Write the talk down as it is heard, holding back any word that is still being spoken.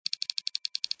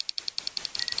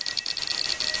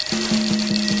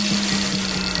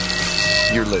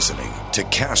You're listening to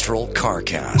Castrol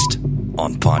CarCast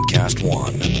on Podcast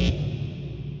One.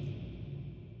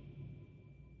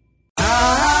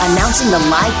 Announcing the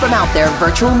Live From Out There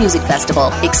virtual music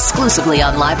festival exclusively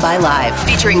on Live by Live,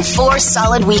 featuring 4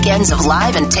 solid weekends of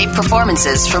live and tape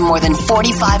performances from more than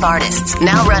 45 artists.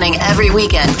 Now running every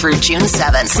weekend through June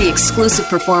 7th. See exclusive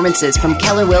performances from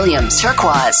Keller Williams,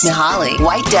 Turquoise, Nihali,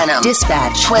 White Denim,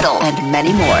 Dispatch, Twiddle, and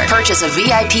many more. Purchase a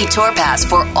VIP tour pass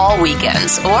for all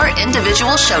weekends or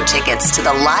individual show tickets to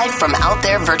the Live From Out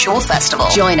There virtual festival.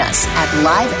 Join us at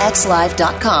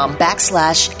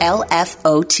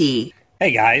livexlive.com/LFOT.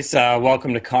 Hey guys,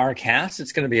 welcome to CarCast.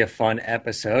 It's going to be a fun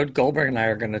episode. Goldberg and I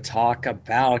are going to talk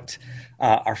about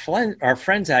our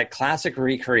friends at Classic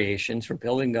Recreations for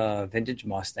building vintage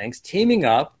Mustangs, teaming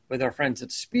up with our friends at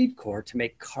SpeedKore to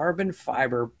make carbon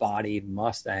fiber bodied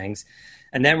Mustangs.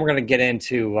 And then we're going to get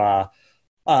into all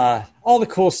the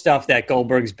cool stuff that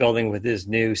Goldberg's building with his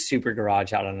new super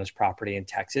garage out on his property in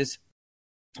Texas.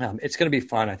 It's going to be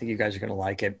fun. I think you guys are going to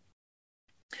like it.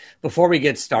 Before we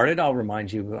get started, I'll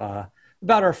remind you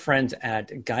about our friends at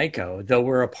Geico. Though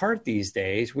we're apart these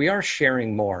days, we are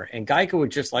sharing more. And Geico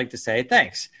would just like to say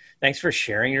thanks. Thanks for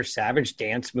sharing your savage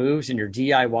dance moves and your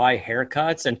DIY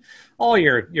haircuts and all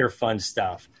your fun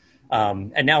stuff.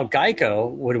 And now Geico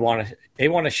want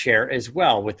to share as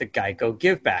well with the Geico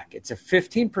Give Back. It's a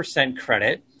 15%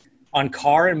 credit on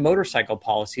car and motorcycle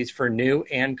policies for new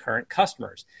and current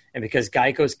customers. And because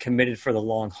Geico is committed for the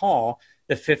long haul,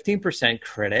 the 15%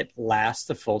 credit lasts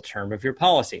the full term of your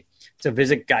policy. So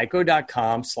visit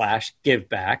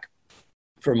geico.com/giveback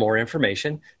for more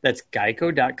information. That's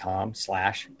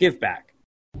geico.com/giveback.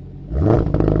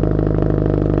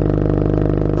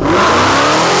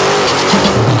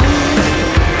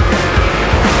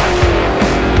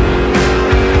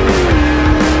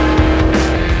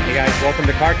 Hey guys, welcome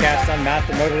to CarCast. I'm Matt,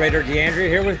 the Motorator DeAndrea,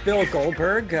 here with Bill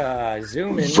Goldberg.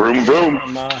 Zoom in. Vroom,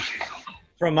 vroom.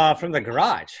 From the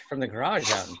garage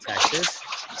out in Texas.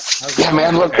 Yeah,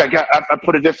 man. Look, I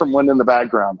put a different one in the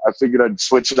background. I figured I'd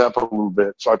switch it up a little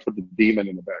bit, so I put the Demon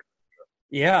in the background.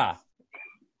 Yeah.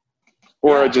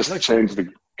 Or I just changed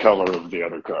the color of the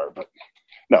other car, but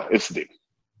no, it's the Demon.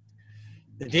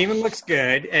 The Demon looks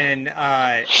good, and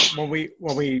when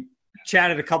we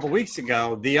chatted a couple weeks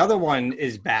ago, the other one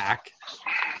is back,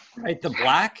 right? The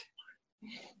black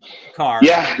car.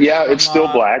 Yeah, it's still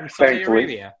black, thankfully.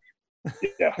 Arabia.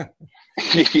 Yeah.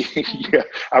 Yeah.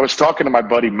 I was talking to my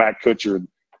buddy Matt Kutcher,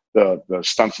 the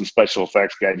stunts and special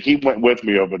effects guy, and he went with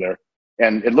me over there.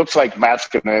 And it looks like Matt's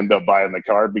going to end up buying the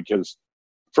car because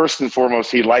first and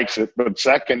foremost, he likes it. But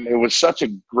second, it was such a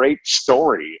great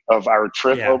story of our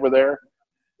trip over there.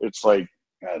 It's like,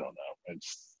 I don't know.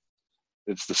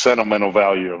 It's the sentimental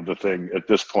value of the thing at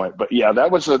this point. But yeah, that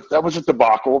was a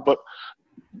debacle, but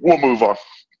we'll move on.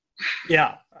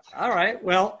 Yeah. All right.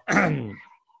 Well,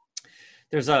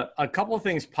 there's a couple of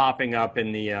things popping up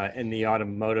in the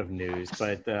automotive news,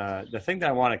 but the thing that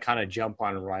I want to kind of jump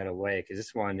on right away, because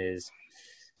this one is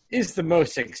the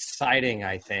most exciting,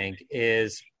 I think,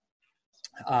 is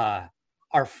our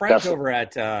friends over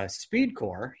at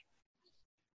SpeedKore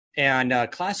and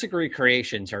Classic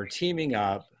Recreations are teaming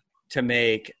up to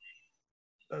make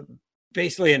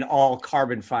basically an all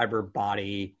carbon fiber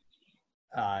body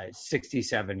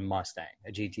 67 Mustang,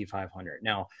 a GT500.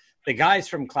 Now, the guys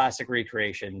from Classic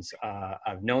Recreations,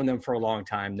 I've known them for a long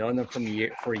time, known them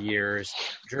for years,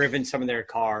 driven some of their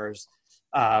cars.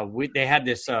 They had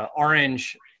this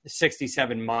orange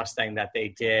 67 Mustang that they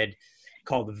did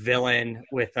called Villain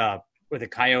with a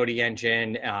Coyote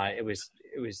engine. It was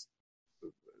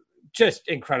just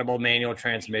incredible manual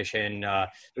transmission.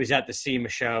 It was at the SEMA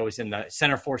show. It was in the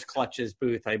Center Force Clutches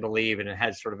booth, I believe, and it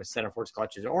had sort of a Center Force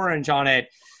Clutches orange on it.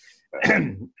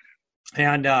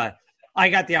 And I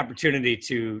got the opportunity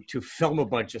to film a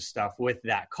bunch of stuff with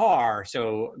that car.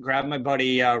 So grabbed my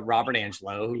buddy Robert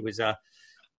Angelo, who was a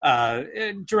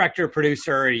director,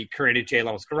 producer. He created Jay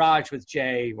Level's Garage with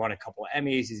Jay. He won a couple of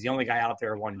Emmys. He's the only guy out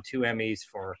there who won 2 Emmys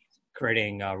for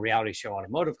creating reality show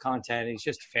automotive content. He's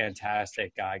just a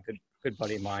fantastic guy, good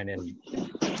buddy of mine. And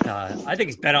I think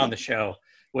he's been on the show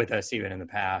with us even in the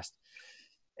past.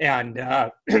 And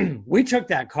we took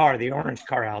that car, the orange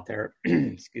car out there.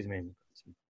 Excuse me.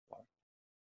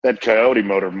 That Coyote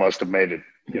motor must have made it,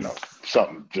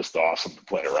 something just awesome to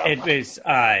play around.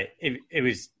 It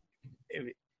was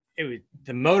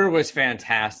the motor was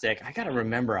fantastic. I got to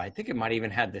remember, I think it might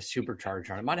even had the supercharger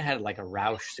on it. It might have had like a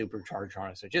Roush supercharger on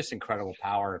it. So just incredible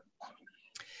power.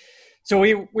 So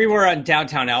we were in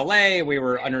downtown LA. We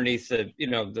were underneath the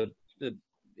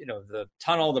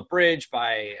tunnel, the bridge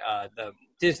by the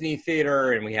Disney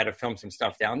theater, and we had to film some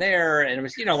stuff down there. And it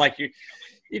was,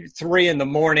 3 a.m,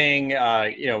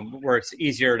 where it's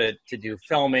easier to do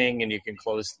filming and you can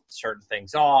close certain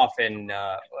things off, and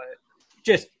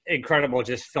just incredible,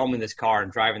 just filming this car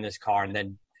and driving this car. And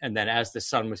then as the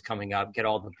sun was coming up, get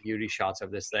all the beauty shots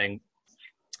of this thing.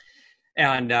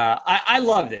 And I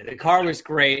loved it. The car was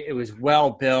great. It was well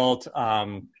built.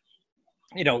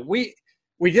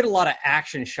 We did a lot of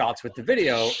action shots with the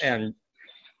video, and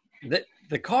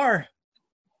the car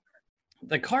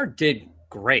did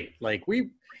great. Like we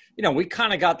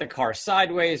kind of got the car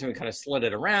sideways and we kind of slid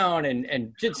it around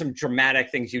and did some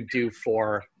dramatic things you do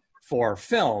for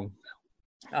film.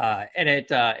 And it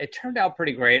turned out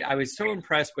pretty great. I was so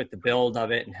impressed with the build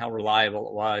of it and how reliable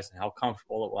it was and how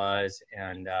comfortable it was.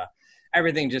 And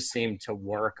everything just seemed to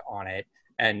work on it.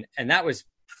 And that was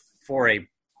for a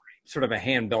sort of a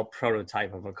hand-built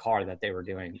prototype of a car that they were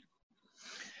doing.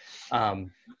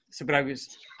 But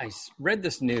I read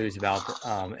this news about,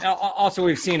 also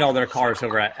we've seen all their cars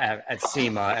over at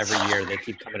SEMA every year. They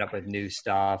keep coming up with new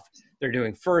stuff. They're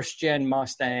doing first gen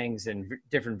Mustangs and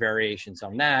different variations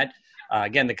on that.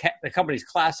 Again, the company's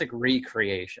Classic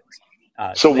Recreations.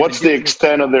 So what's the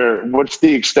extent of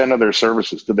their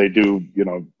services? Do they do,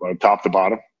 top to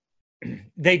bottom?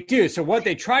 They do. So what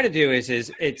they try to do is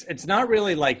it's not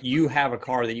really like you have a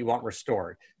car that you want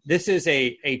restored. This is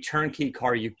a turnkey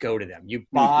car. You go to them, you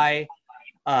buy,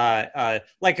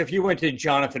 like if you went to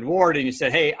Jonathan Ward and you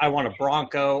said, hey, I want a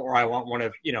Bronco, or I want one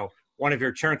of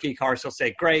your turnkey cars. He'll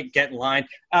say, great, get in line.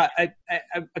 A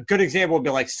good example would be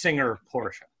like Singer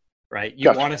Porsche, right?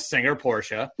 You want a Singer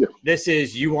Porsche. Yeah. This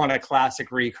is, you want a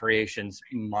Classic Recreations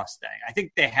Mustang. I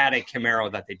think they had a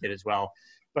Camaro that they did as well,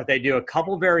 but they do a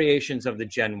couple variations of the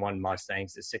Gen 1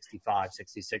 Mustangs, the 65,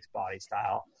 66 body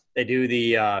style. They do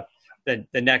the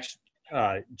next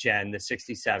gen, the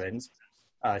 67s,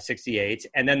 68s,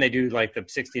 and then they do like the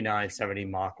 69, 70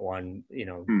 Mach 1,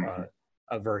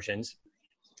 versions.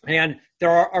 And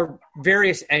there are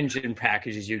various engine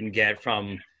packages you can get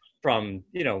from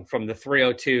the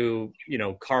 302,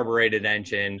 carbureted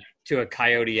engine to a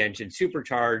Coyote engine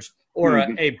supercharged, or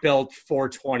a built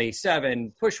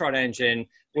 427 pushrod engine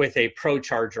with a Pro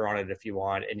Charger on it if you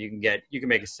want, and you can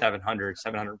make a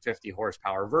 750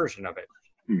 horsepower version of it.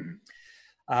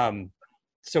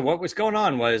 So what was going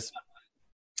on was,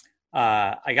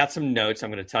 I got some notes.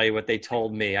 I'm going to tell you what they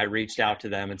told me. I reached out to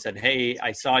them and said, hey,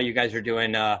 I saw you guys are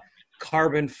doing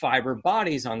carbon fiber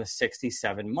bodies on the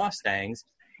 67 Mustangs.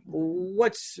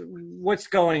 What's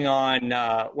going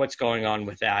on? What's going on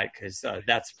with that? Because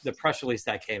that's the press release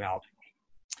that came out.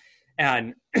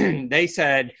 And they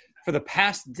said, for the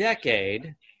past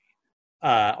decade,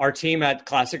 our team at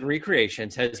Classic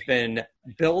Recreations has been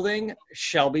building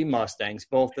Shelby Mustangs,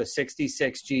 both the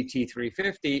 66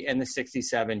 GT350 and the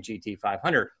 67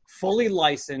 GT500, fully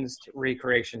licensed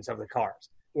recreations of the cars,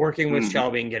 working with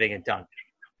Shelby and getting it done.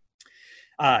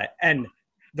 And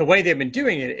the way they've been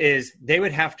doing it is they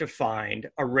would have to find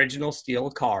original steel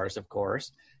cars, of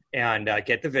course, and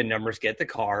get the VIN numbers, get the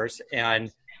cars,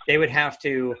 and they would have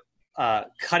to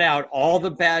cut out all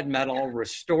the bad metal,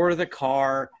 restore the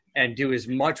car, and do as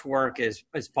much work as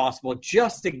possible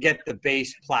just to get the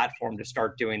base platform to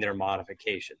start doing their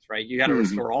modifications, right? You got to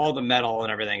restore all the metal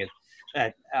and everything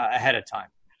ahead of time.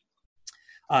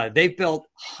 They've built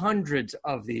hundreds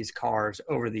of these cars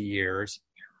over the years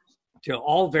to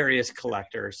all various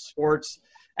collectors, sports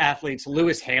athletes.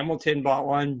 Lewis Hamilton bought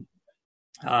one.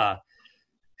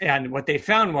 And what they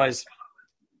found was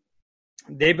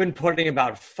they've been putting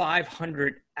about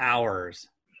 500 hours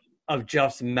of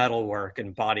just metal work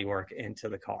and body work into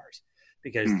the cars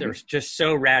because they're just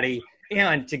so ratty,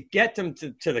 and to get them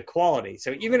to the quality.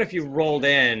 So even if you rolled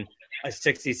in a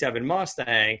 67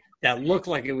 Mustang that looked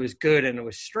like it was good and it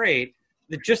was straight,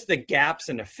 just the gaps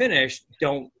in the finish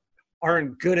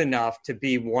aren't good enough to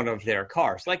be one of their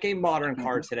cars. Like a modern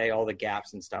car today, all the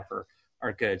gaps and stuff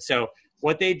are good. So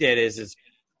what they did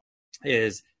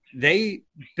is they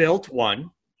built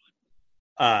one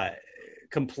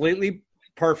completely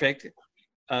perfect,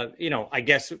 I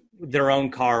guess their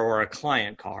own car or a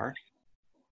client car.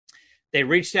 They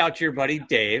reached out to your buddy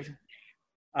Dave.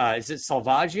 Is it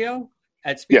Salvaggio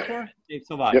at SpeedKore? Yeah. Dave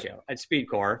Salvaggio at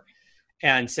SpeedKore,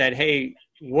 and said, hey,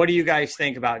 what do you guys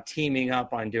think about teaming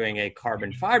up on doing a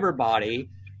carbon fiber body?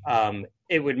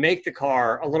 It would make the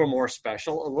car a little more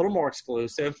special, a little more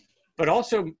exclusive, but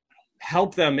also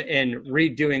help them in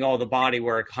redoing all the body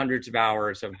work, hundreds of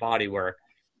hours of body work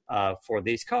for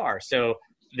these cars. So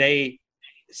they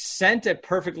sent a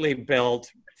perfectly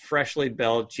built, freshly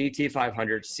built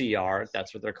GT500 CR,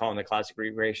 that's what they're calling the Classic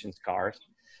Recreations cars,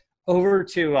 over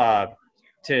to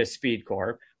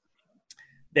SpeedKore.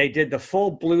 They did the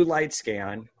full blue light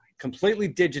scan, completely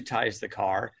digitized the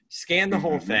car, scanned the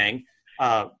whole thing,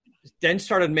 then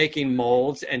started making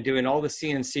molds and doing all the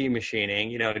CNC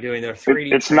machining, doing their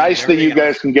 3D. It's nice that you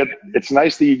guys can get. It's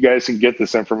nice that you guys can get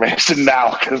this information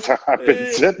now, because I've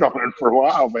been sitting on it for a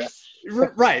while, man.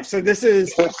 Right. So this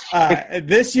is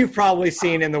this you've probably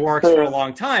seen in the works for a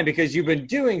long time, because you've been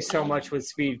doing so much with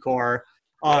SpeedKore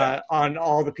on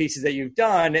all the pieces that you've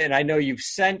done, and I know you've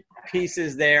sent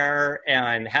pieces there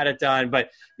and had it done. But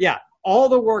yeah, all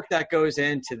the work that goes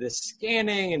into the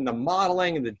scanning and the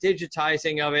modeling and the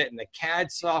digitizing of it and the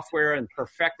CAD software and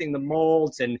perfecting the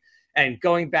molds and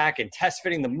going back and test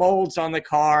fitting the molds on the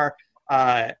car.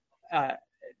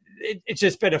 It's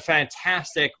just been a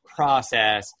fantastic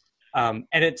process. And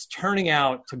it's turning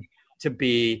out to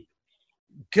be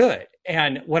good.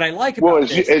 And what I like about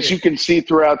as you can see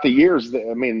throughout the years,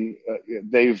 I mean,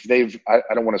 they've I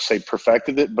don't want to say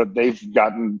perfected it, but they've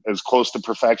gotten as close to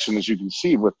perfection as you can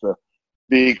see with the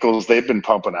vehicles they've been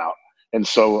pumping out. And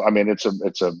so, I mean, it's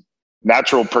a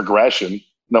natural progression,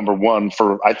 number one,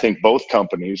 for I think both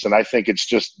companies. And I think it's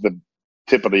just the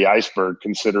tip of the iceberg,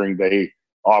 considering they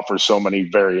offer so many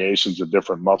variations of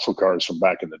different muscle cars from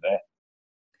back in the day.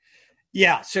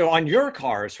 Yeah. So on your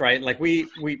cars, right? Like we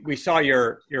saw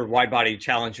your wide body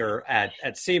Challenger at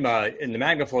SEMA in the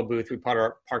MagnaFlow booth. We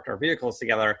parked our vehicles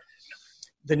together.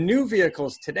 The new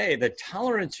vehicles today, the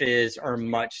tolerances are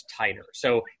much tighter.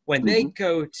 So when they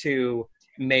go to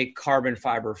make carbon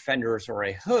fiber fenders or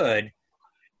a hood,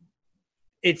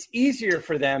 it's easier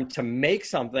for them to make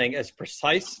something as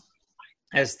precise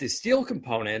as the steel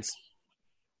components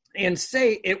and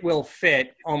say it will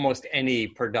fit almost any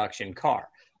production car.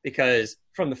 Because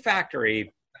from the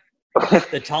factory,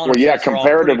 the tolerance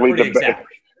comparatively, pretty exact.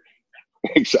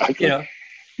 Exactly.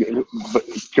 But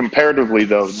comparatively,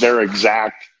 though, their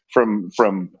exact from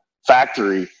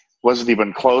factory wasn't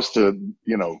even close to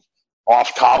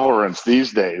off tolerance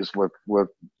these days with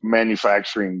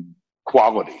manufacturing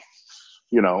quality.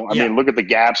 I mean, look at the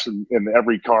gaps in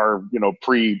every car,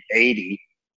 pre-80,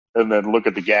 and then look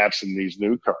at the gaps in these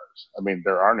new cars. I mean,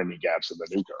 there aren't any gaps in the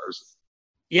new cars.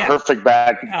 Yeah. Perfect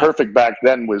back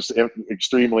then was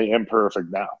extremely imperfect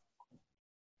now.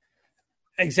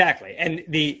 Exactly. And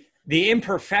the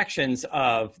imperfections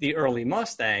of the early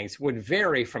Mustangs would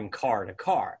vary from car to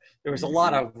car. There was a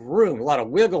lot of room, a lot of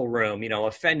wiggle room.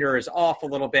 A fender is off a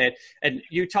little bit. And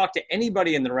you talk to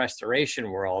anybody in the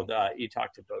restoration world, you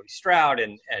talk to Bodie Stroud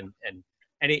and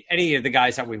any of the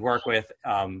guys that we work with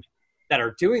that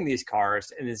are doing these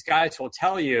cars, and these guys will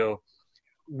tell you,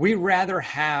 we rather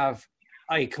have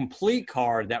a complete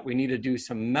car that we need to do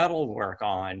some metal work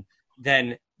on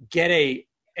than get a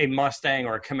Mustang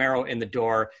or a Camaro in the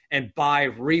door and buy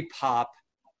repop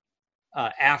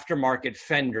aftermarket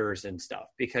fenders and stuff,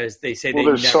 because they say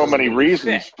there's so many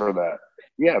reasons for that.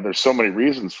 Yeah, there's so many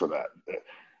reasons for that.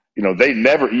 They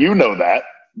never, that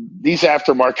these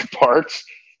aftermarket parts,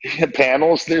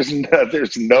 panels, there's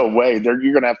no way you're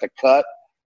going to have to cut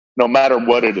no matter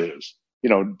what it is,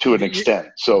 to an extent.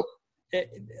 So.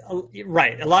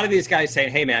 Right. A lot of these guys say,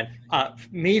 hey, man,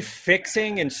 me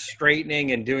fixing and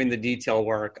straightening and doing the detail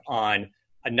work on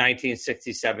a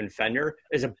 1967 fender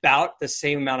is about the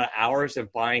same amount of hours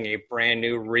of buying a brand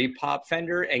new repop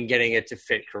fender and getting it to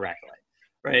fit correctly.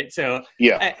 Right. So,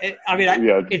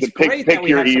 it's great that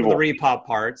we have some of the repop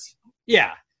parts.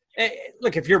 Yeah.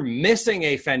 Look, if you're missing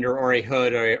a fender or a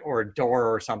hood or a door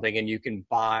or something and you can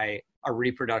buy a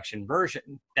reproduction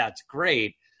version, that's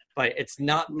great. But it's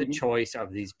not the choice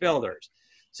of these builders.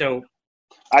 So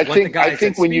I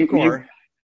think when you go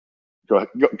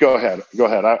ahead.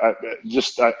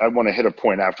 I want to hit a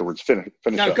point afterwards. Finish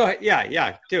up. Go ahead.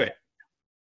 Yeah, do it.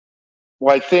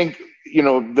 Well, I think,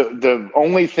 the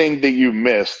only thing that you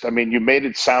missed, I mean, you made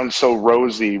it sound so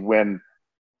rosy when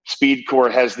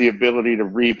SpeedKore has the ability to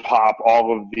repop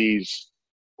all of these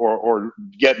or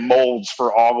get molds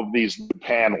for all of these new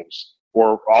panels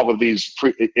or all of these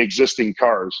existing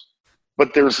cars.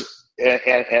 But there's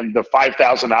and the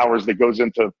 5,000 hours that goes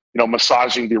into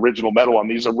massaging the original metal on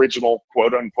these original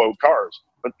quote unquote cars.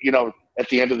 But at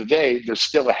the end of the day, there's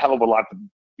still a hell of a lot to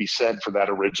be said for that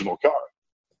original car.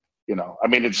 I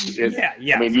mean,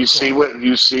 I mean, you see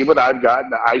what I've got,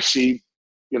 and I see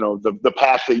the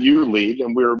path that you lead,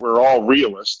 and we're all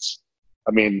realists.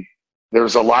 I mean,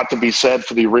 there's a lot to be said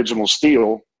for the original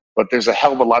steel. But there's a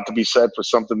hell of a lot to be said for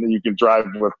something that you can drive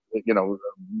with,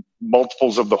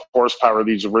 multiples of the horsepower of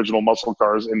these original muscle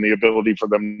cars and the ability for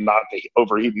them not to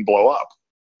overheat and blow up.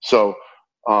 So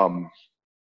I'm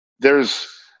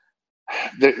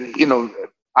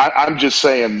just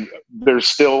saying there's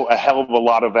still a hell of a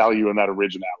lot of value in that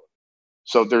originality.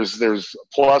 So there's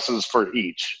pluses for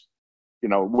each.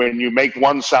 when you make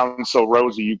one sound so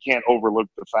rosy, you can't overlook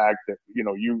the fact that,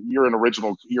 you're an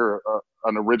original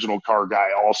car guy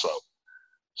also.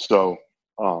 So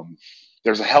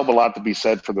there's a hell of a lot to be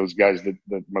said for those guys that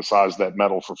massage that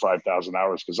metal for 5,000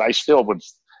 hours. Because I'd still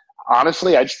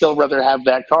rather have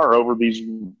that car over these,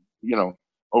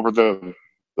 over the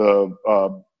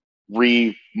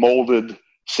remolded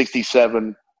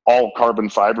 67 all carbon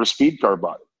fiber SpeedKore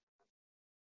body.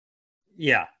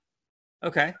 Yeah.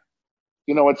 Okay.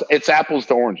 It's apples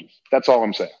to oranges. That's all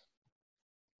I'm saying.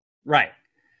 Right.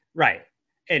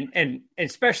 And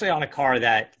especially on a car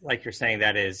that, like you're saying,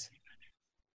 that is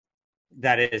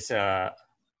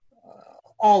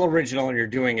all original, and you're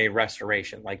doing a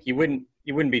restoration. Like you wouldn't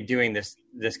be doing this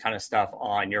kind of stuff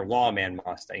on your Lawman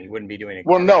Mustang. You wouldn't be doing it.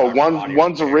 Well, no,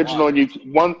 one's original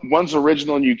one's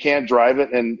original and you can't drive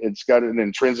it, and it's got an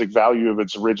intrinsic value of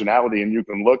its originality, and you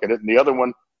can look at it. And the other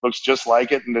one looks just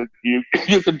like it, and you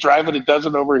can drive it. It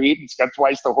doesn't overheat. It's got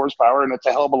twice the horsepower, and it's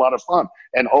a hell of a lot of fun.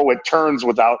 And it turns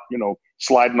without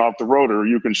sliding off the road, or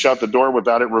you can shut the door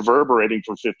without it reverberating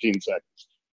for 15 seconds.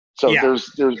 So yeah.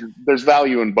 There's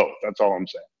value in both. That's all I'm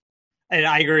saying. And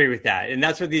I agree with that. And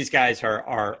that's what these guys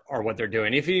are what they're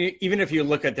doing. Even if you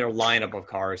look at their lineup of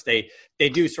cars, they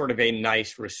do sort of a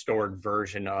nice restored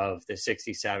version of the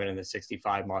 67 and the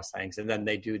 65 Mustangs. And then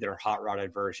they do their hot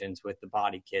rodded versions with the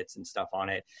body kits and stuff on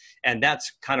it. And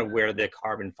that's kind of where the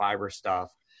carbon fiber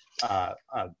stuff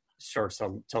starts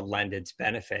to lend its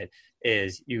benefit,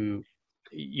 is you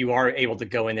are able to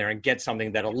go in there and get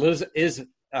something that is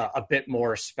a bit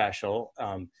more special.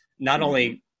 Not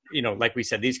only, like we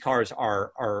said, these cars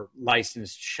are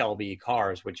licensed Shelby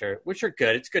cars, which are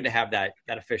good. It's good to have that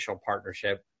official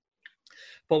partnership.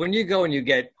 But when you go and you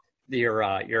get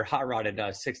your hot rodded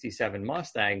 67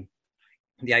 Mustang,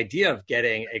 the idea of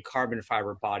getting a carbon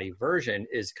fiber body version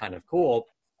is kind of cool.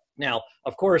 Now,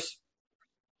 of course,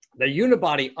 the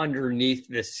unibody underneath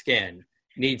the skin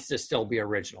needs to still be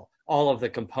original. All of the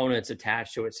components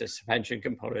attached to it, suspension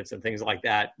components and things like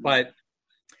that. But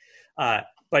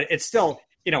it's still,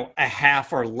 a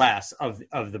half or less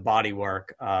of the body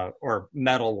work or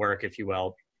metal work, if you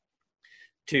will,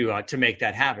 to make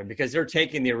that happen, because they're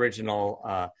taking the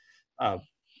original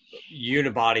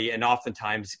unibody and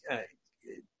oftentimes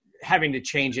having to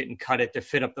change it and cut it to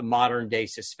fit up the modern day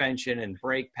suspension and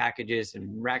brake packages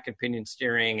and rack and pinion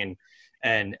steering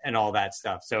and all that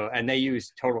stuff. So, and they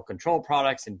use Total Control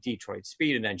products and Detroit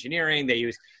Speed and Engineering. They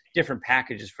use different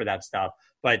packages for that stuff.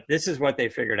 But this is what they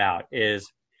figured out is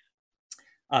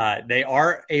they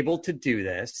are able to do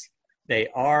this. They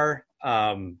are,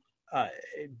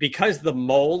 because the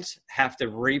molds have to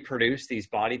reproduce these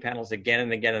body panels again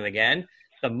and again and again,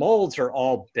 the molds are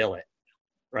all billet,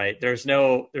 right? There's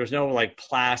no like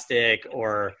plastic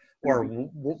or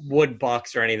wood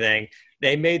bucks or anything.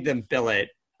 They made them billet,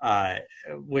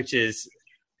 which is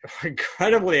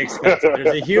incredibly expensive.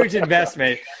 There's a huge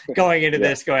investment going into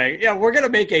this. We're going to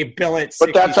make a billet.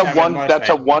 But that's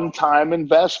a one-time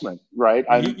investment, right?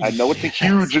 I know it's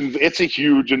a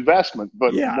huge investment,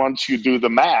 but once you do the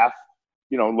math,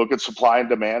 look at supply and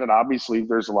demand, and obviously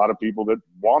there's a lot of people that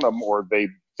want them, or they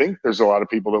think there's a lot of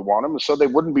people that want them, so they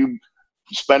wouldn't be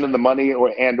spending the money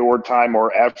or time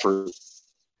or effort,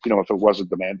 if there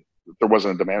wasn't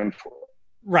a demand for it.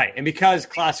 Right. And because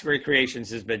Classic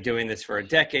Recreations has been doing this for a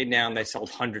decade now, and they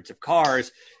sold hundreds of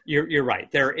cars, you're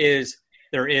right. There is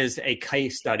a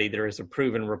case study. There is a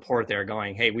proven report there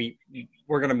going, hey,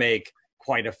 we're going to make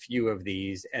quite a few of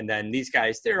these. And then these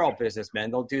guys, they're all businessmen.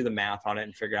 They'll do the math on it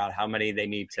and figure out how many they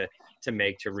need to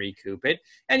make to recoup it.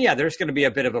 And there's going to be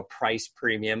a bit of a price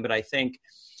premium, but I think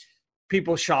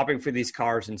people shopping for these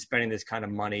cars and spending this kind of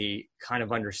money kind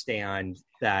of understand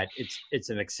that it's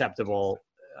an acceptable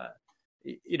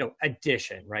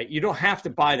addition, right? You don't have to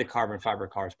buy the carbon fiber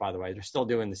cars, by the way. They're still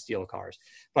doing the steel cars.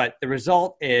 But the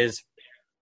result is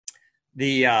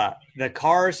the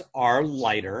cars are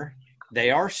lighter,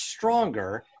 they are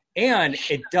stronger, and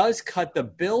it does cut the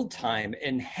build time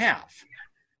in half,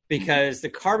 because the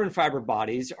carbon fiber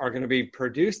bodies are going to be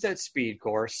produced at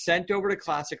SpeedKore, sent over to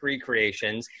Classic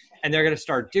Recreations, and they're going to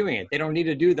start doing it. They don't need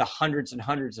to do the hundreds and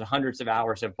hundreds and hundreds of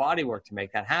hours of body work to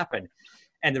make that happen.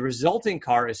 And the resulting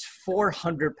car is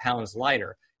 400 pounds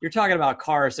lighter. You're talking about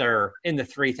cars that are in the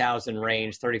 3,000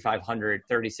 range, 3,500,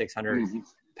 3,600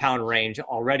 pound range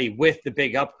already, with the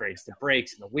big upgrades, the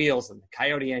brakes and the wheels and the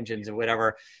Coyote engines and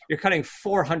whatever. You're cutting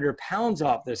 400 pounds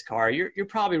off this car. You're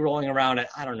probably rolling around at,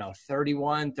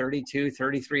 31, 32,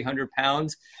 3,300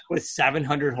 pounds with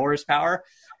 700 horsepower.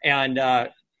 And the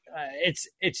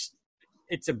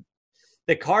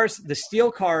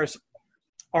steel cars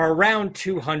are around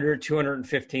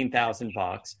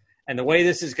 $215,000, And the way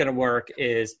this is going to work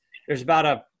is there's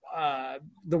about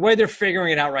the way they're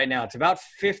figuring it out right now, it's about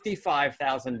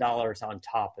 $55,000 on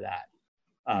top of that.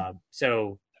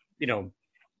 So,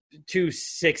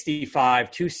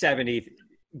 265, 270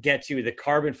 gets you the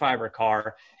carbon fiber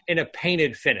car in a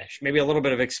painted finish, maybe a little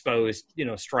bit of exposed,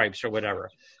 stripes or whatever.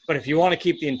 But if you want to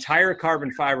keep the entire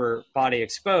carbon fiber body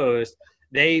exposed,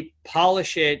 they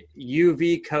polish it,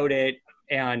 UV coat it,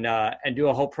 and do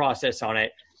a whole process on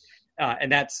it.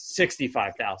 And that's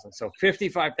 $65,000. So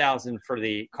 $55,000 for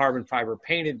the carbon fiber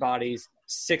painted bodies,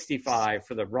 $65,000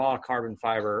 for the raw carbon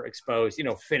fiber exposed,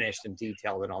 finished and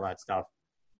detailed and all that stuff.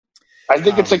 I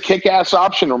think it's a kick-ass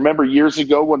option. Remember years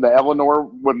ago when the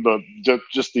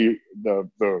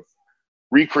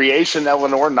recreation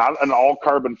Eleanor, not an all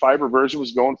carbon fiber version,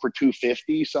 was going for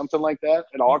 $250, something like that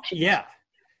at auction?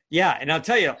 Yeah. And I'll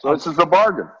tell you. So this is a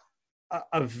bargain.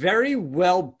 A very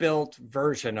well-built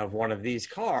version of one of these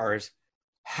cars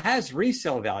has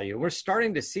resale value. We're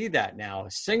starting to see that now.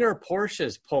 Singer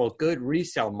Porsches pull good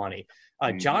resale money.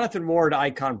 Jonathan Ward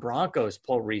Icon Broncos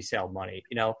pull resale money,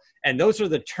 and those are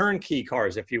the turnkey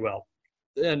cars, if you will.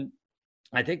 And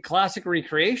I think Classic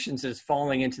Recreations is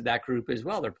falling into that group as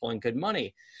well. They're pulling good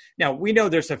money. Now, we know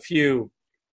there's a few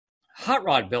hot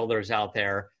rod builders out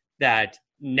there that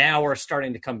now are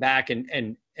starting to come back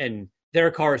and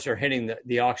their cars are hitting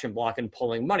the auction block and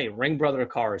pulling money. Ring Brother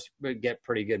cars get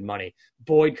pretty good money.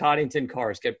 Boyd Coddington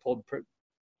cars get pulled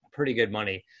pretty good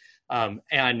money. And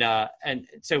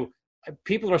so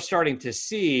people are starting to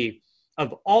see,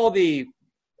 of all the,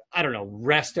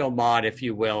 resto mod, if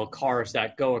you will, cars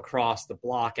that go across the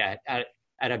block at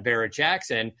a Barrett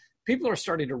Jackson, people are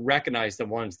starting to recognize the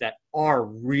ones that are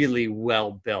really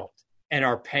well built and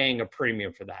are paying a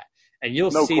premium for that. And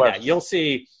you'll see that.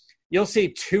 You'll see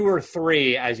 2 or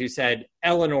 3, as you said,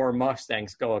 Eleanor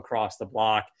Mustangs go across the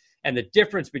block. And the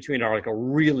difference between a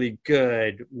really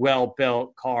good,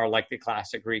 well-built car like the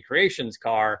Classic Recreations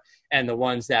car and the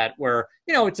ones that were,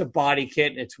 it's a body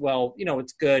kit and it's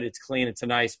it's good, it's clean, it's a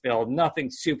nice build,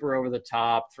 nothing super over the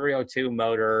top, 302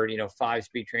 motor,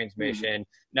 5-speed transmission,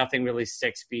 nothing really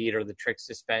 6-speed or the trick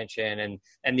suspension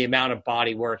and the amount of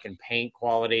body work and paint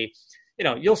quality.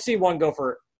 You'll see one go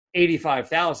for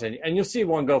 $85,000 and you'll see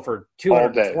one go for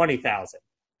 $220,000.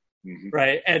 Mm-hmm.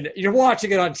 Right. And you're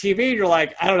watching it on TV and you're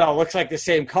like, I don't know, it looks like the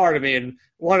same car to me. And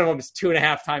one of them is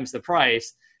 2.5 times the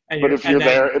price. But if you're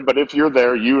there,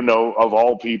 of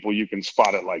all people, you can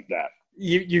spot it like that.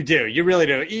 You do. You really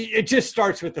do. It just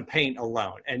starts with the paint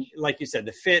alone. And like you said,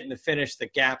 the fit and the finish, the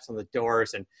gaps on the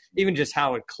doors, and even just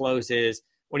how it closes.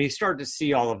 When you start to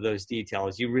see all of those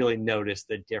details, you really notice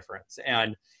the difference.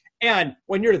 And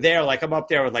when you're there, like I'm up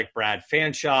there with like Brad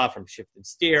Fanshaw from Shift and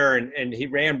Steer, and he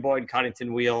ran Boyd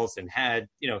Coddington wheels and had,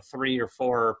 3 or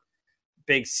 4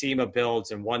 big SEMA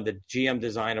builds and won the GM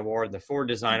Design Award, the Ford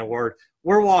Design Award.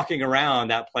 We're walking around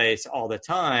that place all the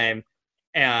time,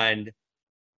 and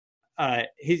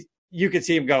you can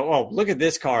see him go, oh, look at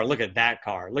this car, look at that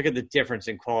car, look at the difference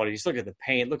in quality, just look at the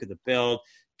paint, look at the build.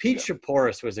 Pete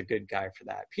Shaporis was a good guy for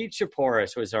that. Pete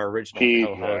Shaporis was our original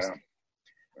co-host.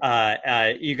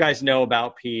 You guys know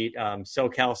about Pete,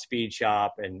 SoCal Speed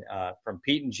Shop, and from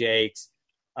Pete and Jake's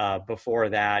before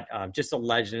that, just a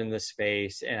legend in the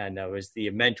space, and was the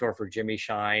mentor for Jimmy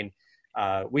Shine.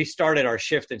 We started our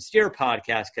Shift and Steer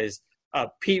podcast because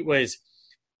Pete was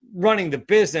running the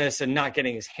business and not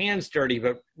getting his hands dirty,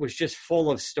 but was just full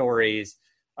of stories.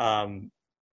 So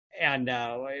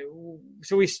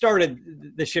we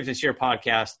started the Shift and Steer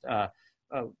podcast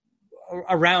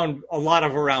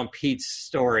around Pete's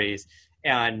stories.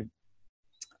 And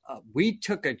we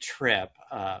took a trip,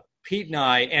 Pete and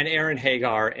I and Aaron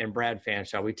Hagar and Brad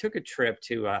Fanshaw, we took a trip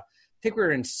to, I think we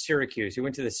were in Syracuse. We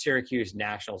went to the Syracuse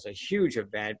Nationals, a huge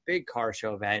event, big car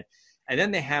show event. And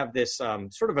then they have this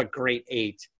sort of a great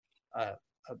 8,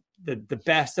 the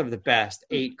best of the best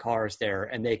 8 cars there,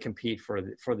 and they compete for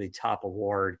the top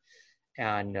award.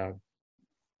 And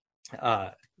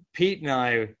Pete and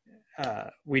I,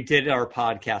 we did our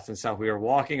podcast and stuff. We were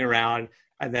walking around,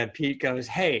 and then Pete goes,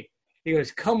 hey, he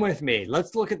goes, come with me.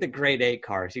 Let's look at the grade 8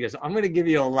 cars. He goes, I'm going to give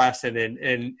you a lesson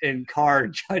in car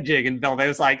judging and building. It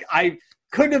was like, I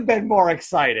couldn't have been more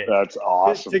excited. That's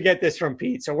awesome to get this from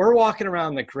Pete. So we're walking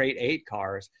around the grade 8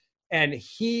 cars, and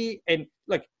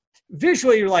look,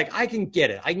 visually you're like, I can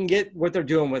get it. I can get what they're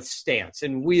doing with stance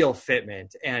and wheel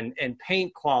fitment and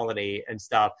paint quality and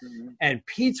stuff. Mm-hmm. And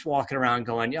Pete's walking around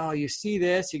going, oh, you see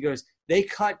this? He goes, they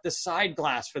cut the side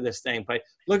glass for this thing, but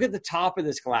look at the top of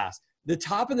this glass. The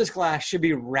top of this glass should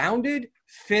be rounded,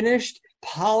 finished,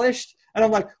 polished. And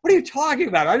I'm like, what are you talking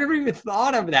about? I never even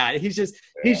thought of that. He's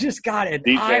just got an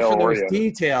eye for those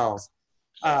details.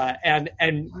 And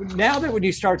now that when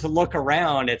you start to look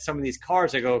around at some of these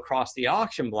cars that go across the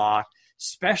auction block,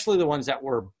 especially the ones that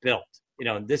were built,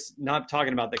 this, not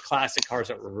talking about the classic cars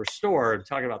that were restored,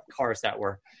 talking about the cars that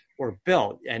were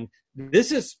built. And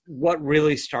this is what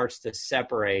really starts to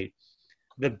separate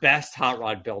the best hot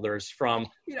rod builders from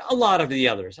a lot of the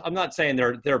others. I'm not saying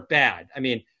they're bad. I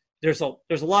mean, there's a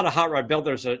lot of hot rod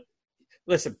builders.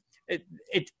 Listen,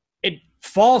 it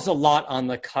falls a lot on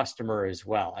the customer as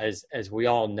well, as we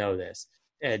all know this.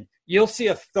 And you'll see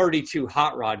a 32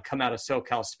 hot rod come out of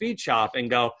SoCal Speed Shop and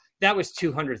go, that was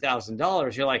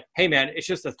 $200,000. You're like, hey man, it's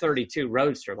just a 32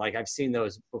 Roadster. Like, I've seen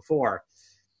those before.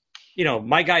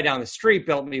 My guy down the street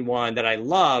built me one that I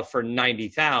love for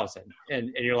 $90,000.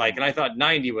 And you're like, and I thought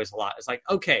 90 was a lot. It's like,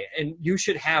 okay, and you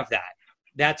should have that.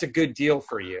 That's a good deal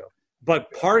for you.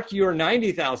 But park your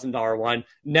 $90,000 one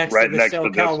next to the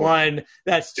SoCal one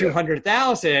that's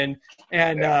 $200,000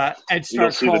 and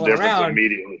start calling around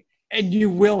immediately. And you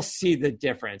will see the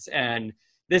difference. And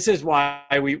this is why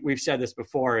we've said this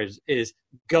before is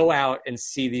go out and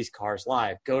see these cars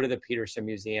live. Go to the Peterson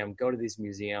Museum, go to these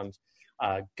museums,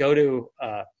 go to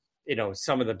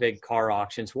some of the big car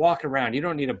auctions, walk around. You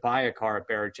don't need to buy a car at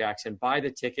Barrett-Jackson. Buy the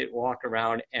ticket, walk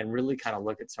around, and really kind of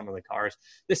look at some of the cars.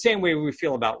 The same way we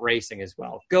feel about racing as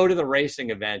well. Go to the racing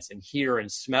events and hear and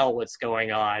smell what's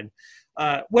going on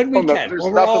when we can.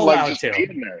 When we're all allowed to.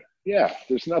 Being there. Yeah,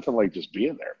 there's nothing like just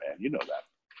being there, man. You know that.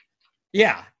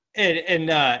 Yeah,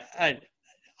 and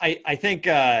I think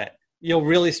you'll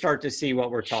really start to see what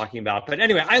we're talking about. But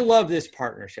anyway, I love this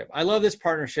partnership. I love this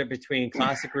partnership between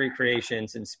Classic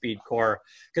Recreations and SpeedKore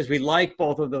because we like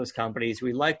both of those companies.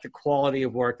 We like the quality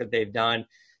of work that they've done,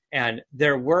 and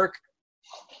their work,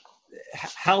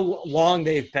 how long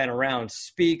they've been around,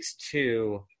 speaks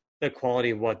to the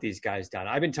quality of what these guys done.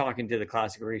 I've been talking to the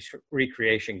Classic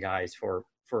Recreation guys for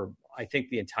I think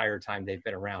the entire time they've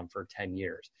been around for 10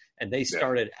 years. And they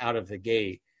started out of the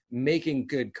gate making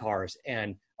good cars,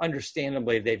 and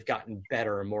understandably they've gotten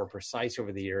better and more precise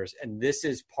over the years. And this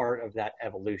is part of that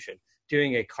evolution,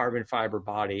 doing a carbon fiber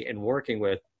body and working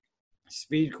with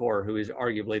SpeedKore, who is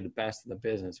arguably the best in the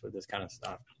business with this kind of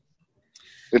stuff.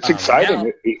 It's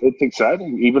exciting. It's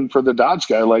exciting, even for the Dodge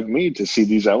guy like me, to see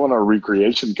these Eleanor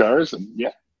recreation cars. And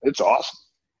it's awesome.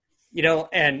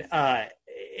 And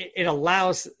it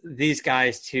allows these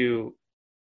guys to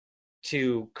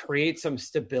create some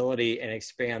stability and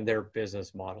expand their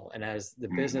business model. And as the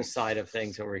business side of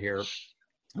things over here,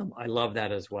 I love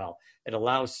that as well. It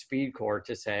allows SpeedKore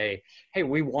to say, hey,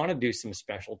 we want to do some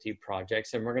specialty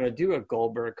projects, and we're going to do a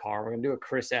Goldberg car. We're going to do a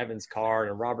Chris Evans car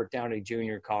and a Robert Downey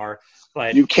Jr. car.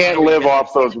 But you can't live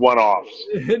off those one-offs.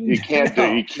 You can't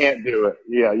do it.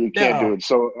 Yeah, you can't do it.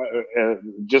 So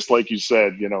just like you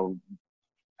said,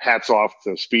 hats off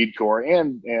to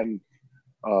SpeedKore and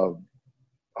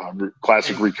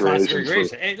Classic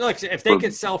Recreation. Hey, look, if they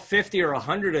could sell 50 or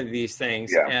 100 of these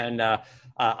things, and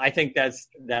I think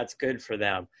that's good for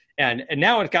them. And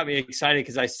now it got me excited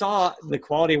because I saw the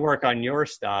quality work on your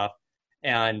stuff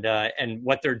and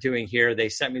what they're doing here. They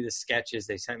sent me the sketches.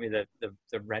 They sent me the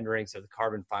renderings of the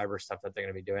carbon fiber stuff that they're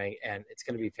going to be doing, and it's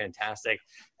going to be fantastic.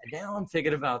 And now I'm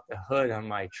thinking about the hood on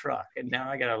my truck, and now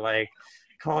I got to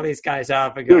call these guys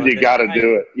up and go, dude, you got to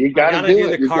do it. You got to do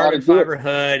it. The carbon fiber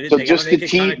hood. So just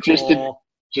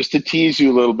to tease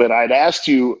you a little bit, I'd asked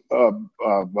you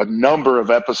a number of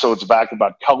episodes back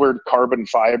about colored carbon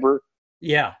fiber.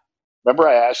 Yeah. Remember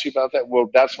I asked you about that? Well,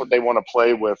 that's what they want to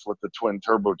play with the twin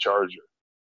turbocharger.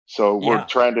 So we're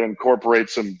trying to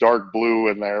incorporate some dark blue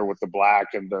in there with the black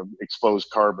and the exposed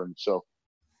carbon. So,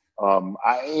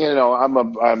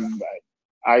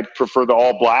 I prefer the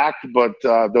all black, but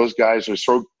those guys are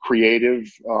so creative.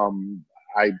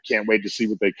 I can't wait to see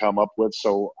what they come up with.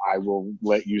 So I will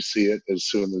let you see it as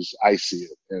soon as I see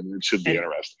it, and it should be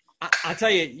interesting. I'll tell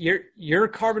you, your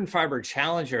carbon fiber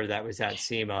Challenger that was at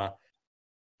SEMA,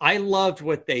 I loved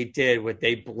what they did. What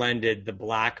they blended the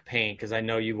black paint, because I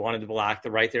know you wanted the black,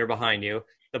 right there behind you,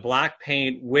 the black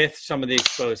paint with some of the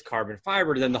exposed carbon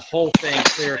fiber. Then the whole thing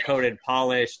clear coated,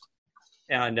 polished,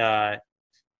 and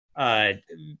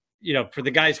for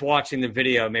the guys watching the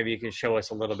video, maybe you can show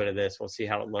us a little bit of this. We'll see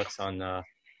how it looks on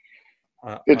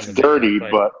it's on the dirty,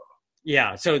 video, but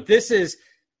yeah. So this is,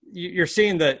 you're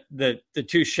seeing the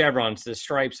two chevrons, the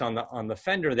stripes on the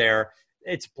fender there.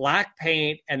 It's black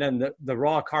paint and then the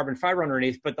raw carbon fiber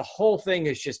underneath, but the whole thing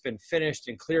has just been finished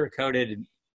and clear coated.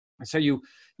 And so you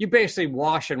basically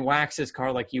wash and wax this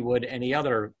car like you would any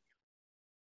other.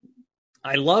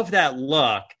 I love that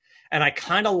look. And I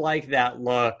kind of like that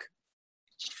look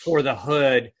for the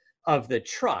hood of the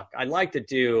truck. I like to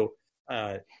do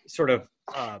sort of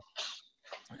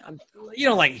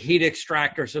like heat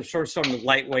extractors, so sort of some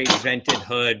lightweight vented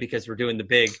hood because we're doing the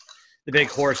big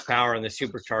horsepower and the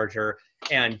supercharger,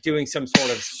 and doing some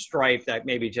sort of stripe that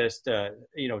maybe just,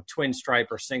 twin stripe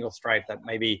or single stripe that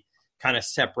maybe kind of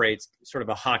separates, sort of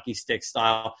a hockey stick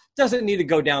style. Doesn't need to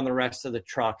go down the rest of the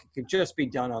truck. It could just be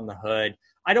done on the hood.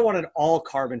 I don't want an all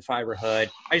carbon fiber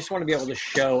hood. I just want to be able to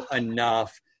show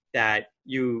enough that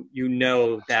you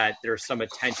know that there's some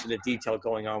attention to detail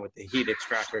going on with the heat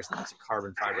extractors, and it's a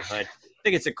carbon fiber hood. I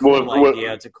think it's a cool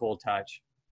idea. It's a cool touch.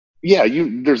 Yeah,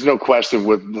 there's no question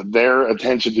with their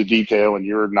attention to detail and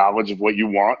your knowledge of what you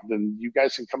want, then you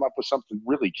guys can come up with something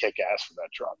really kick-ass for that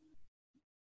truck.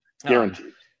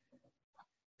 Guaranteed.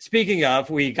 Speaking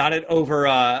of, we got it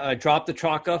over, dropped the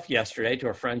truck off yesterday to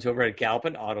our friends over at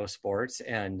Galpin Auto Sports,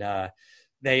 and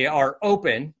they are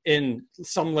open in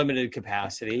some limited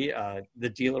capacity. The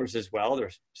dealers as well. They're,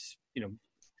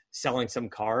 selling some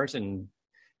cars and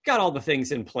got all the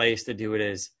things in place to do it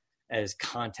as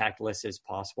contactless as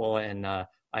possible. And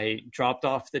I dropped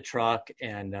off the truck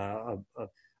and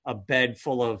a bed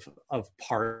full of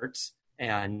parts.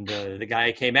 And the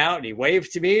guy came out and he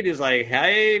waved to me. And he was like,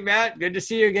 "Hey, Matt, good to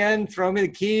see you again. Throw me the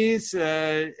keys,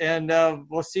 and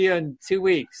we'll see you in 2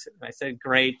 weeks." And I said,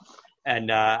 "Great."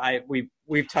 And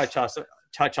we've touched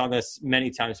on this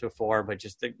many times before, but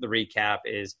just the recap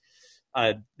is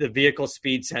the vehicle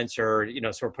speed sensor.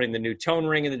 So we're putting the new tone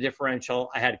ring in the differential.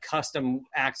 I had custom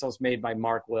axles made by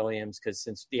Mark Williams because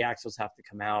since the axles have to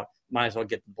come out, might as well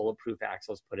get the bulletproof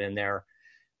axles put in there.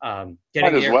 Getting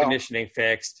the air conditioning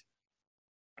fixed.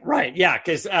 Right, yeah,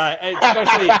 because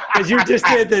especially because you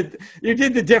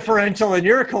did the differential in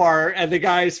your car, and the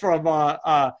guys from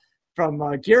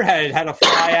Gearhead had to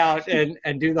fly out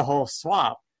and do the whole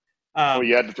swap.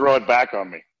 You had to throw it back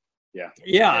on me. Yeah.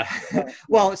 Yeah.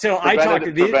 Well, so I talked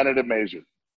to preventative measure.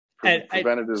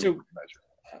 Measure.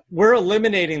 We're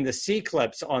eliminating the C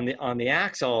clips on the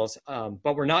axles,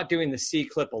 but we're not doing the C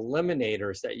clip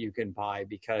eliminators that you can buy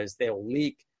because they'll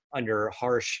leak under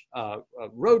harsh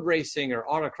road racing or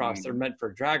autocross. They're meant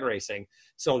for drag racing.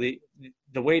 So the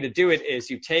way to do it is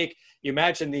you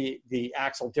imagine the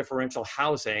axle differential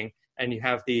housing, and you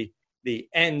have the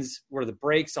ends where the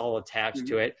brakes all attached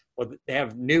to it. Well, they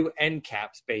have new end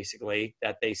caps basically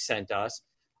that they sent us,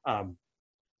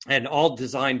 and all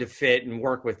designed to fit and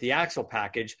work with the axle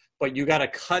package. But you got to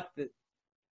cut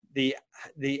the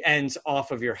ends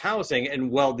off of your housing and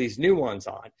weld these new ones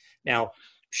on. Now,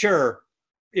 sure,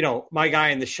 my guy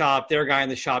in the shop, their guy in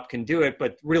the shop can do it,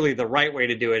 but really the right way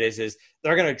to do it is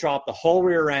they're going to drop the whole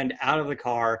rear end out of the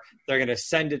car. They're going to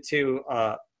send it to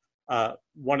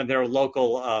one of their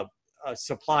local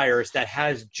suppliers that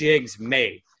has jigs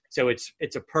made. So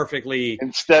it's a perfectly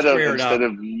instead of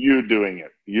you doing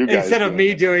it, you guys instead of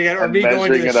me doing it or me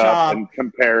going to the shop and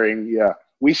comparing. Yeah,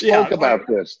 we spoke about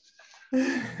this.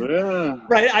 Yeah.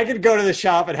 Right, I could go to the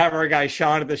shop and have our guy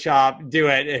Sean at the shop do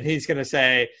it, and he's going to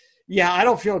say, "Yeah, I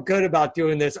don't feel good about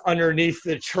doing this underneath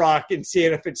the truck and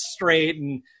seeing if it's straight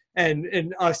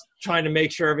and us trying to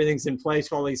make sure everything's in place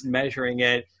while he's measuring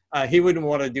it." He wouldn't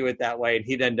want to do it that way, and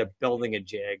he'd end up building a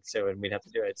jig, and we'd have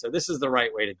to do it. So this is the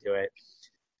right way to do it.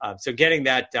 So getting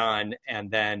that done, and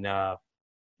then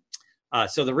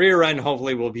so the rear end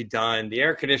hopefully will be done. The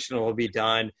air conditioner will be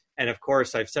done. And, of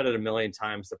course, I've said it a million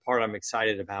times, the part I'm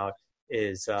excited about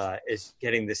is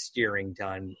getting the steering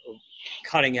done,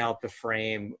 cutting out the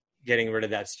frame, getting rid of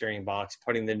that steering box,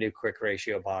 putting the new quick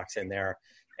ratio box in there.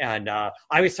 And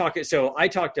I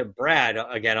talked to Brad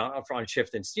again on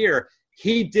Shift and Steer.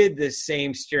 He did this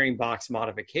same steering box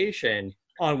modification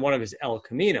on one of his El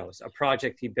Caminos, a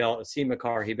project he built, a SEMA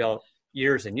car he built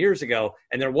years and years ago.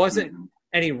 And there wasn't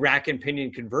any rack and pinion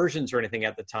conversions or anything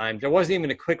at the time. There wasn't even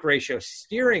a quick ratio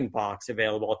steering box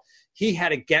available. He had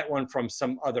to get one from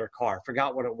some other car.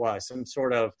 Forgot what it was, some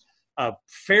sort of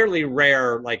fairly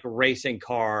rare like racing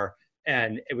car.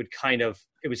 And it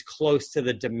was close to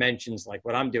the dimensions like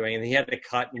what I'm doing. And he had to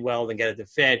cut and weld and get it to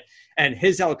fit. And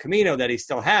his El Camino that he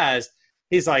still has,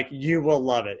 he's like, you will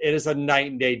love it. It is a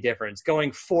night and day difference.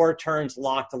 Going 4 turns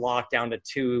lock to lock down to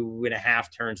 2.5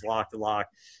 turns lock to lock.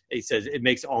 He says it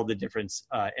makes all the difference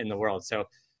in the world. So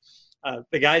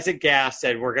the guys at Gas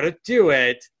said, we're going to do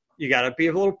it. You got to be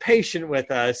a little patient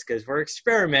with us because we're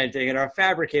experimenting and our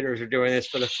fabricators are doing this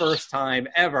for the first time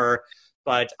ever.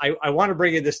 But I want to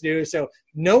bring you this news. So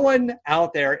no one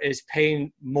out there is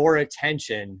paying more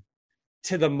attention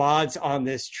to the mods on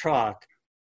this truck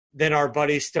than our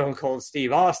buddy Stone Cold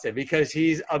Steve Austin, because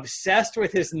he's obsessed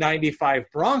with his 95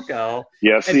 Bronco.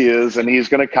 Yes, he is. And he's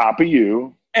going to copy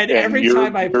you. And every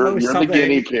time I post something, the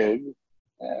guinea pig.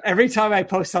 Every time I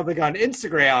post something on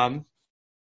Instagram,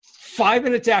 5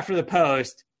 minutes after the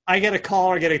post, I get a call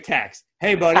or get a text.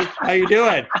 Hey, buddy, how you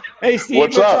doing? Hey, Steve,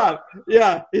 what's up?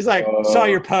 Yeah. He's like, saw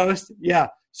your post. Yeah.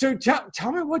 So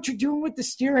tell me what you're doing with the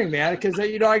steering, man, because,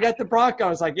 I got the Bronco. I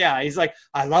was like, yeah. He's like,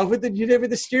 I love what you did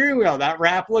with the steering wheel. That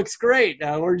wrap looks great.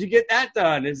 Where'd you get that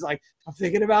done? He's like, I'm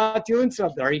thinking about doing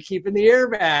something. Are you keeping the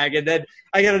airbag? And then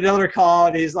I get another call,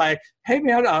 and he's like, hey,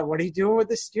 man, what are you doing with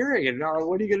the steering? And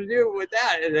what are you going to do with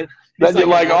that? And then you're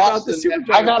like, Austin,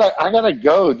 I gotta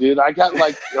go, dude. I got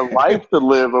like a life to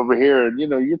live over here. And,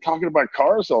 you're talking about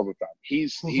cars all the time.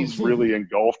 He's really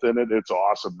engulfed in it. It's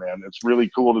awesome, man. It's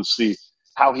really cool to see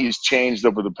how he's changed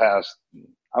over the past,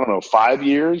 5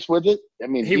 years with it. I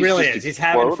mean, he really is. He's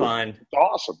having fun. It's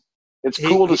awesome. It's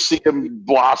cool to see him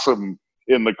blossom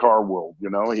in the car world.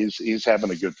 He's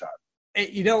having a good time.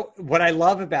 What I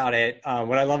love about it,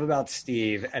 what I love about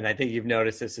Steve, and I think you've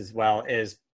noticed this as well,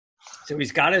 is so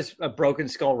he's got a Broken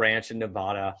Skull Ranch in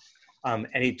Nevada, and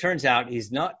he turns out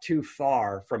he's not too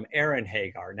far from Aaron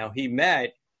Hagar. Now, he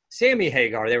met Sammy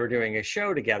Hagar. They were doing a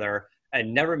show together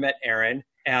and never met Aaron,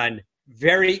 and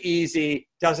very easy,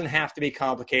 doesn't have to be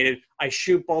complicated. I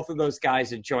shoot both of those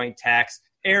guys a joint text.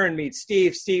 Aaron meets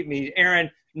Steve, Steve meets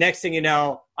Aaron. Next thing you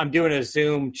know, I'm doing a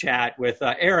Zoom chat with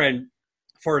Aaron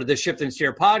for the Shift and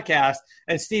Steer podcast,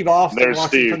 and Steve Austin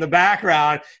walking from the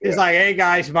background is like, hey,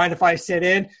 guys, mind if I sit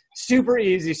in? Super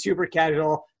easy, super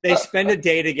casual. They spend a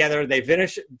day together. They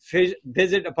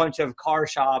visit a bunch of car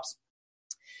shops.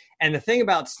 And the thing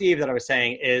about Steve that I was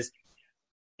saying is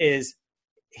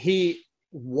he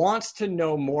wants to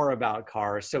know more about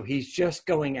cars, so he's just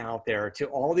going out there to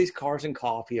all these cars and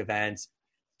coffee events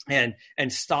and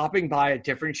stopping by at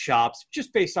different shops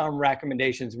just based on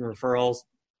recommendations and referrals,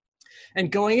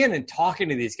 and going in and talking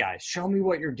to these guys. Show me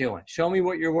what you're doing. Show me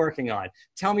what you're working on.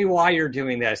 Tell me why you're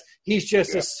doing this. He's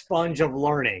just a sponge of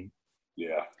learning.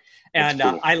 Yeah. And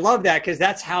cool. I love that, because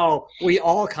that's how we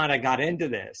all kind of got into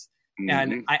this. Mm-hmm.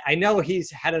 And I know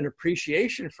he's had an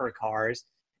appreciation for cars,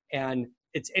 and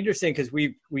it's interesting because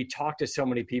we talk to so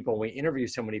many people, we interview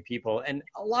so many people, and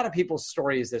a lot of people's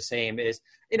story is the same. Is,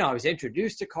 I was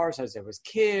introduced to cars as I was a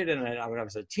kid, and when I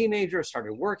was a teenager, I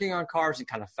started working on cars and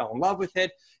kind of fell in love with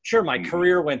it. Sure, my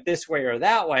career went this way or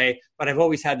that way, but I've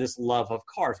always had this love of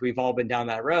cars. We've all been down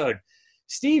that road.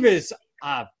 Steve is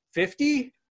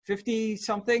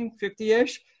 50-something,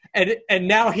 50-ish, and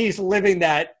now he's living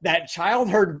that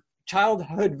childhood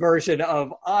version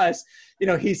of us.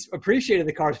 He's appreciated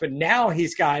the cars, but now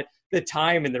he's got the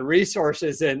time and the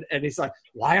resources, and he's like,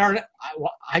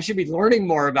 I should be learning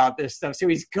more about this stuff. So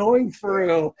he's going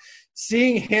through,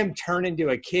 seeing him turn into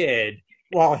a kid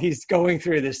while he's going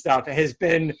through this stuff has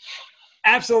been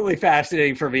absolutely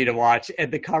fascinating for me to watch,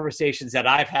 and the conversations that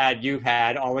I've had, you've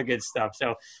had, all the good stuff.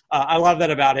 So I love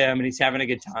that about him, and he's having a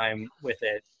good time with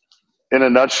it. In a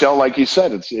nutshell, like you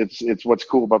said, it's what's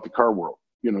cool about the car world.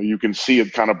 You can see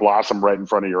it kind of blossom right in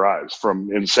front of your eyes,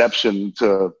 from inception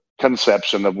to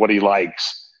conception of what he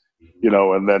likes,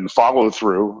 and then follow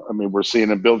through. I mean, we're seeing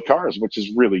him build cars, which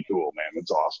is really cool, man. It's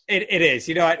awesome. It is.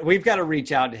 We've got to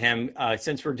reach out to him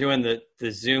since we're doing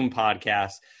the Zoom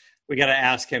podcast. We got to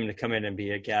ask him to come in and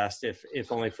be a guest,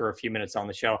 if only for a few minutes on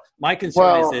the show. My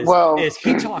concern is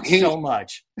he talks so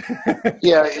much.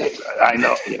 Yeah, I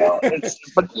know.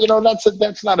 But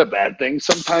that's not a bad thing.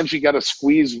 Sometimes you got to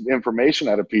squeeze information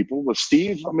out of people. With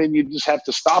Steve, I mean, you just have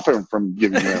to stop him from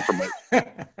giving you information.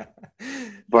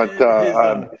 But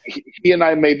he and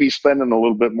I may be spending a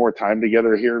little bit more time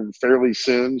together here fairly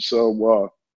soon.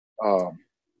 So.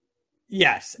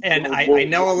 Yes, and I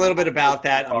know a little bit about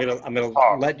that. I'm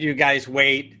gonna let you guys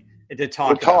wait to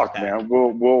talk. About that. Man.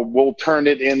 We'll turn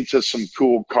it into some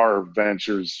cool car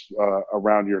ventures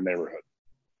around your neighborhood.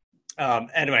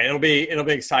 Anyway, it'll be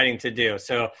exciting to do.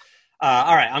 So,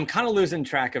 all right, I'm kind of losing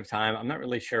track of time. I'm not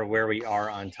really sure where we are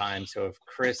on time. So if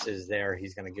Chris is there,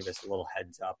 he's going to give us a little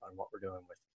heads up on what we're doing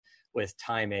with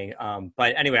timing.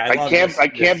 But anyway, I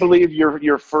can't believe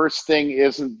your first thing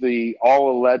isn't the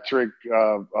all electric.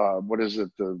 What is it?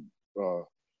 The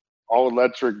all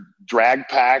electric drag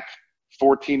pack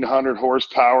 1,400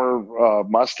 horsepower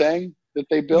Mustang that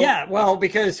they built. Yeah, well,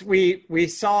 because we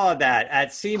saw that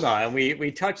at SEMA, and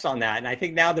we touched on that, and I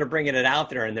think now they're bringing it out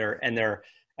there, and they're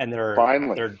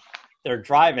finally they're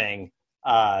driving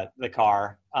the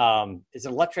car. Is it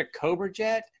electric Cobra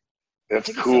Jet?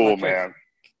 That's cool, man.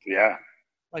 Yeah,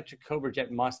 electric Cobra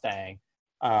Jet Mustang.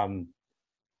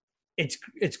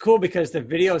 It's cool because the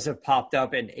videos have popped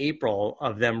up in April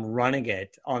of them running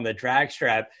it on the drag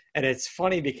strap, and it's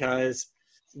funny because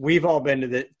we've all been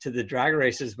to the drag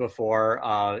races before.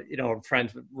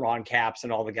 Friends with Ron Capps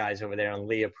and all the guys over there, and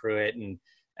Leah Pruitt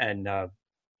and the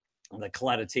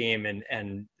Coletta team,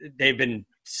 and they've been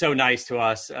so nice to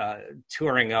us,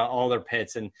 touring all their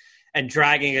pits and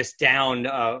dragging us down.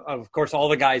 Of course, all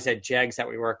the guys at Jegs that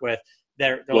we work with,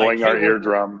 they're blowing like, our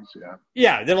eardrums.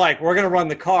 Yeah. They're like, we're going to run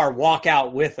the car, walk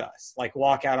out with us, like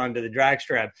walk out onto the drag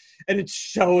strip. And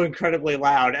it's so incredibly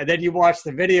loud. And then you watch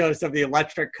the videos of the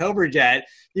electric Cobra Jet.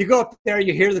 You go up there,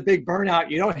 you hear the big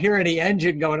burnout. You don't hear any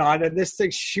engine going on. And this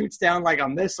thing shoots down like a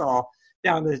missile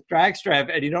down the drag strip,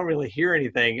 and you don't really hear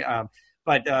anything.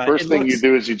 But first thing you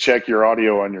do is you check your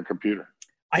audio on your computer.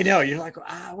 I know, you're like,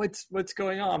 what's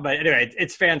going on? But anyway,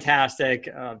 it's fantastic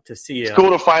to see. It's cool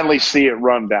to finally see it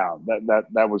run down.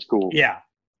 That was cool. Yeah,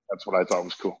 that's what I thought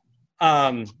was cool.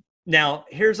 Now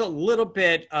here's a little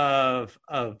bit of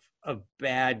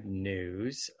bad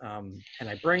news, and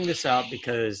I bring this up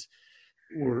because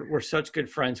we're such good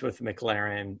friends with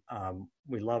McLaren.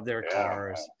 We love their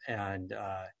cars, and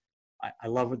I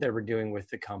love what they were doing with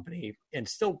the company, and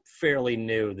still fairly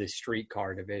new, the street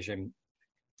car division.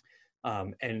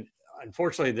 And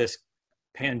unfortunately, this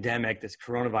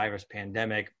coronavirus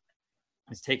pandemic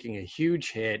is taking a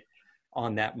huge hit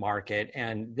on that market.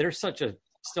 And they're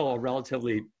still a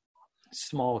relatively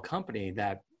small company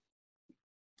that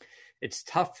it's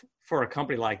tough for a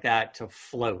company like that to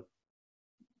float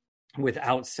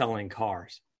without selling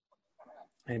cars.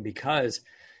 And because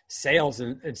sales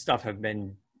and stuff have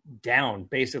been down,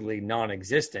 basically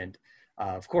non-existent,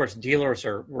 of course, dealers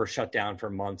were shut down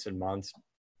for months and months.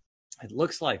 It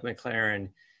looks like McLaren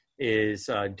is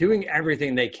doing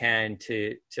everything they can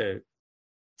to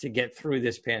get through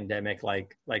this pandemic,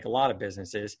 like a lot of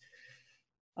businesses.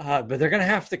 But they're going to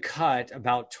have to cut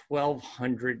about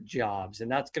 1,200 jobs, and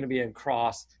that's going to be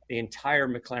across the entire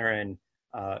McLaren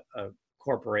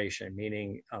corporation,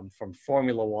 meaning from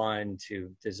Formula One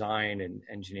to design and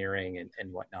engineering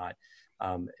and whatnot.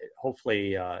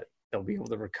 Hopefully, they'll be able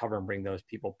to recover and bring those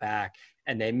people back,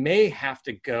 and they may have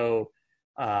to go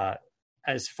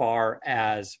as far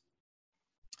as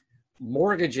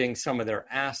mortgaging some of their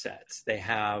assets. They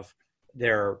have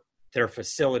their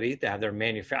facility, they have their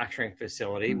manufacturing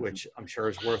facility, which I'm sure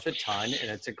is worth a ton.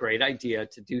 And it's a great idea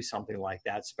to do something like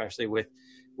that, especially with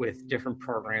different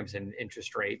programs and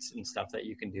interest rates and stuff that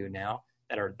you can do now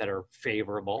that are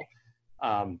favorable.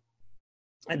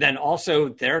 And then also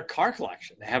their car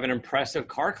collection. They have an impressive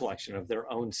car collection of their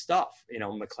own stuff.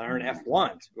 McLaren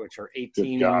F1s, which are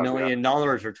 $18 million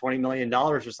or $20 million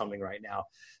or something right now.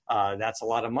 That's a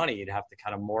lot of money. You'd have to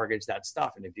kind of mortgage that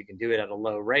stuff. And if you can do it at a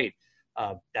low rate,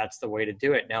 that's the way to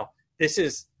do it. Now, this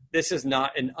is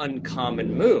not an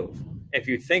uncommon move. If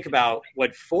you think about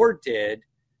what Ford did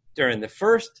during the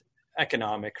first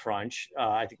economic crunch,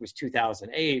 I think it was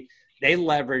 2008, they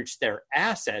leveraged their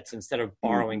assets instead of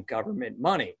borrowing government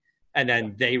money. And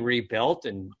then they rebuilt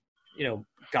and,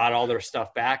 got all their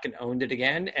stuff back and owned it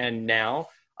again. And now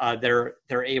they're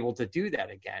able to do that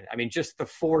again. I mean, just the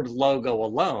Ford logo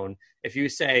alone, if you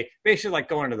say, basically like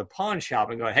going to the pawn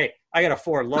shop and going, hey, I got a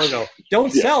Ford logo,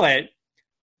 don't sell it,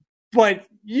 but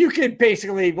you could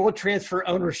we'll transfer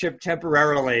ownership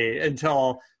temporarily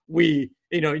until we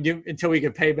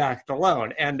can pay back the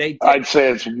loan. And they did. I'd say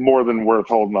it's more than worth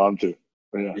holding on to.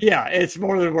 Yeah, it's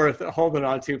more than worth holding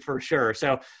on to for sure.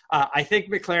 So I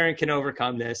think McLaren can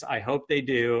overcome this. I hope they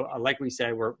do. Like we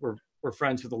said, we're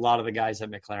friends with a lot of the guys at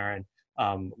McLaren.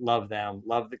 Love them,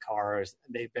 love the cars.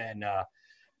 They've been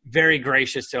very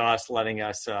gracious to us, letting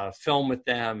us film with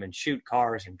them and shoot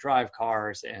cars and drive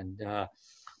cars. And,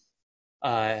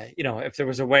 if there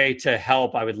was a way to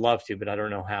help, I would love to, but I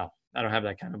don't know how. I don't have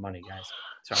that kind of money, guys.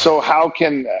 Sorry.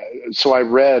 So I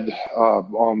read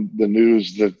on the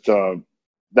news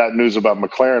that news about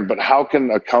McLaren, but how can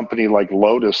a company like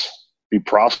Lotus be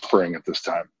prospering at this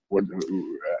time?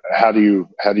 How do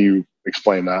you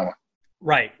explain that one?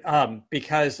 Right.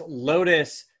 Because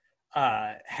Lotus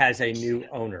has a new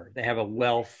owner. They have a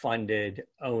well-funded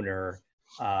owner,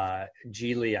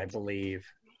 Geely, I believe,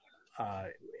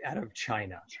 out of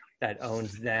China, that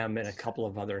owns them and a couple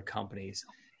of other companies.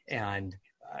 And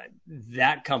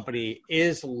that company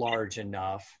is large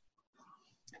enough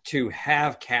to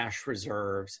have cash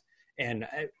reserves and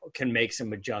can make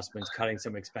some adjustments, cutting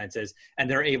some expenses, and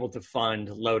they're able to fund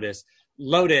Lotus.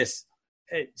 Lotus,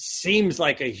 it seems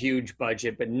like a huge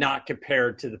budget, but not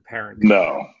compared to the parent company.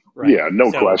 No. Right? Yeah,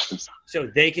 no question. So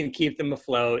they can keep them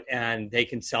afloat, and they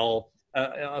can sell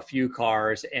a few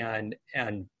cars. And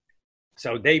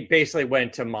so they basically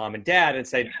went to mom and dad and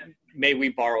said, may we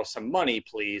borrow some money,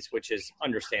 please, which is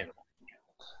understandable.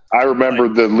 I remember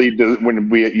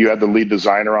you had the lead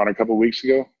designer on a couple of weeks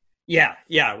ago. Yeah,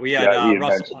 we had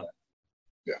Russell on.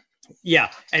 Yeah, Yeah.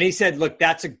 And he said, look,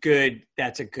 that's a good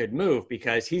move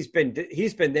because he's been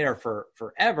there for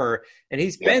forever. And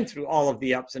he's been through all of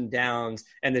the ups and downs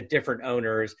and the different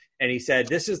owners. And he said,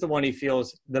 this is the one he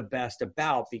feels the best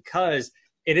about because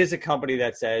it is a company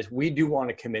that says we do want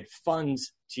to commit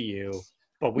funds to you,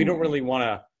 but we don't really want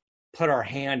to put our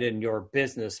hand in your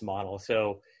business model.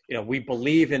 So, we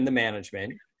believe in the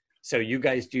management. So you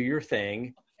guys do your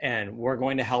thing and we're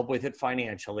going to help with it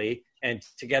financially. And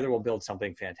together we'll build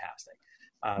something fantastic.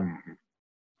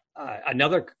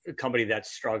 Another company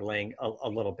that's struggling a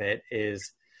little bit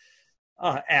is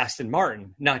Aston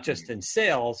Martin, not just in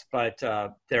sales, but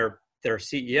their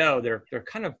CEO, their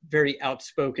kind of very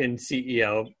outspoken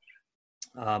CEO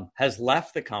has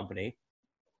left the company.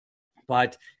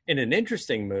 But in an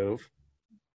interesting move,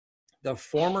 the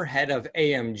former head of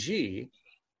AMG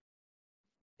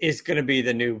is going to be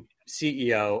the new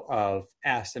CEO of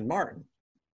Aston Martin.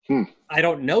 I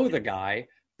don't know the guy,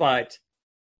 but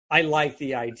I like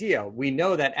the idea. We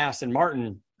know that Aston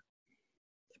Martin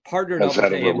partnered up with AMG.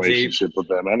 Has had a relationship with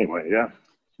them anyway, yeah.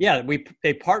 Yeah,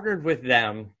 they partnered with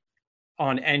them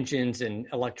on engines and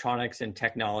electronics and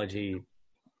technology.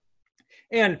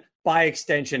 And by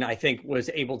extension, I think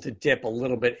was able to dip a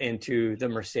little bit into the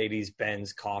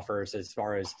Mercedes-Benz coffers as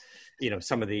far as,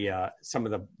 some of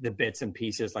the bits and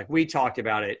pieces. Like we talked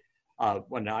about it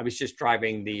when I was just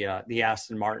driving the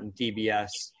Aston Martin DBS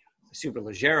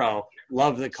Superleggero.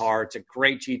 Love the car. It's a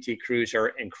great GT cruiser,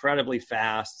 incredibly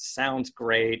fast, sounds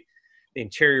great. The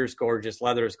interior is gorgeous,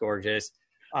 leather is gorgeous.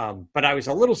 But I was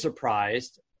a little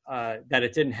surprised that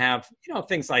it didn't have,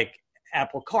 things like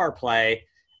Apple CarPlay.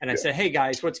 And I said, hey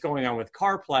guys, what's going on with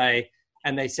CarPlay?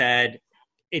 And they said,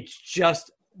 it's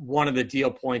just one of the deal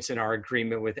points in our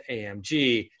agreement with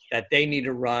AMG that they need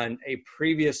to run a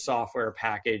previous software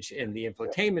package in the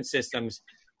infotainment systems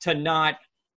to not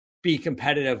be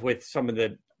competitive with some of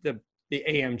the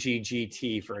AMG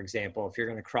GT, for example. If you're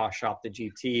going to cross shop the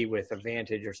GT with a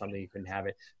Vantage or something, you couldn't have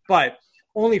it, but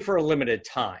only for a limited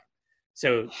time.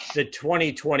 So the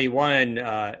 2021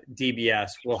 DBS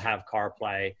will have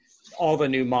CarPlay. All the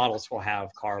new models will have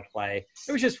CarPlay.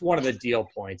 It was just one of the deal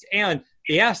points. And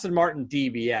the Aston Martin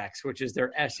DBX, which is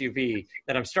their SUV,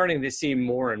 that I'm starting to see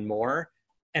more and more,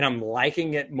 and I'm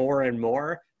liking it more and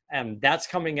more. And that's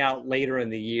coming out later in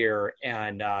the year.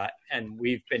 And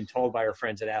we've been told by our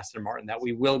friends at Aston Martin that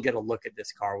we will get a look at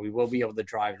this car. We will be able to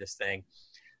drive this thing.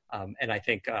 And I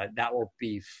think that will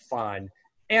be fun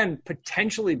and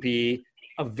potentially be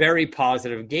a very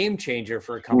positive game changer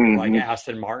for a company like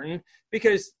Aston Martin,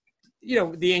 because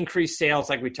the increased sales,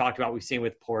 like we talked about, we've seen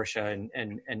with Porsche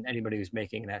and anybody who's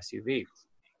making an SUV.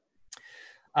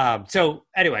 So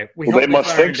anyway, they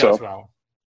must think so. Well.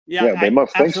 Yeah, they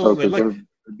must think so because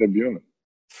they're doing it.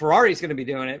 Ferrari's going to be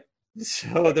doing it,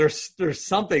 so there's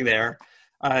something there.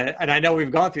 And I know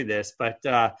we've gone through this, but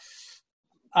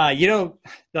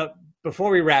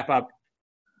before we wrap up,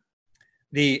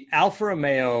 the Alfa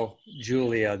Romeo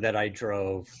Giulia that I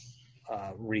drove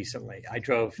recently, I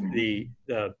drove the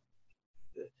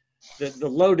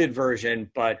loaded version,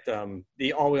 but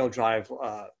the all-wheel drive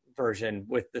version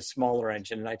with the smaller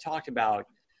engine. And I talked about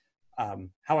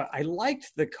how I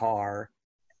liked the car,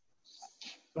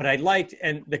 but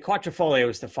and the Quattrofoglio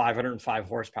is the 505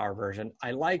 horsepower version.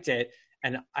 I liked it.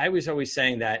 And I was always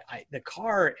saying that the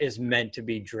car is meant to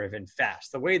be driven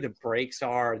fast. The way the brakes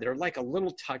are, they're like a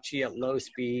little touchy at low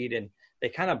speed, and they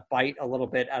kind of bite a little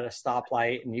bit at a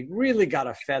stoplight, and you really got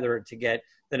to feather it to get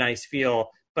the nice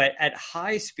feel. But at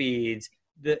high speeds,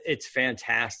 it's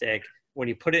fantastic. When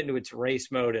you put it into its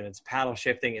race mode and it's paddle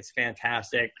shifting, it's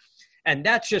fantastic. And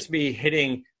that's just me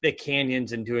hitting the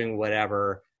canyons and doing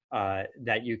whatever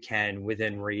that you can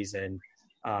within reason.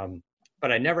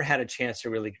 But I never had a chance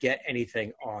to really get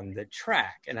anything on the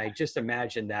track. And I just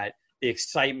imagine that the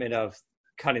excitement of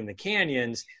carving the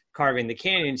canyons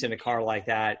in a car like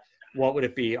that, what would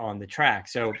it be on the track?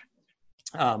 So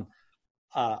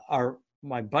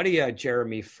my buddy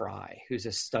Jeremy Fry, who's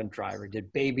a stunt driver,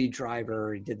 did Baby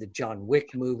Driver, he did the John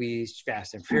Wick movies,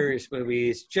 Fast and Furious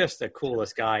movies, just the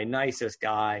coolest guy, nicest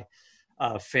guy,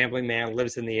 family man,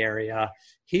 lives in the area.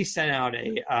 He sent out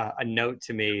a note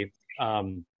to me.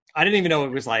 I didn't even know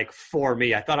it was like for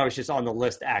me. I thought I was just on the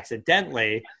list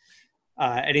accidentally.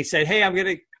 And he said, hey, I'm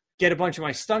going to get a bunch of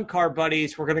my stunt car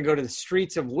buddies. We're going to go to the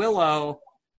streets of Willow.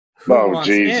 Who wants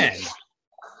in?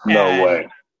 No way.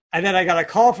 And then I got a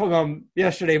call from him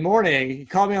yesterday morning. He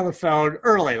called me on the phone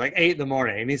early, like 8 in the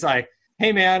morning. And he's like,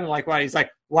 hey, man. I'm like, why? He's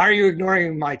like, why are you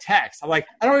ignoring my text? I'm like,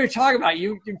 I don't know what you're talking about.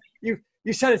 You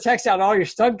sent a text out to all your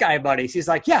stunt guy buddies. He's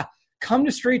like, yeah, come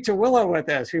to Streets of Willow with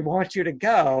us. We want you to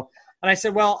go. And I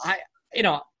said, well,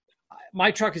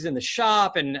 my truck is in the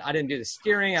shop and I didn't do the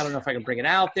steering. I don't know if I can bring it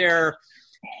out there.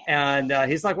 And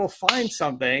he's like, well, find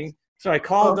something. So I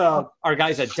called our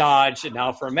guys at Dodge and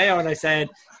Alfa Romeo, and I said,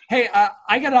 hey,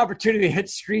 I got an opportunity to hit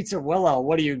streets of Willow.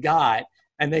 What do you got?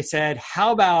 And they said,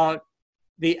 how about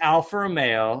the Alfa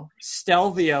Romeo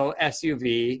Stelvio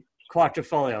SUV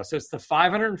Quattrofolio? So it's the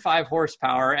 505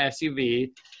 horsepower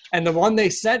SUV. And the one they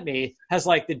sent me has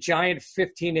like the giant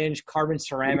 15-inch carbon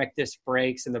ceramic disc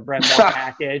brakes and the Brembo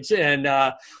package. And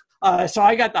so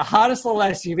I got the hottest little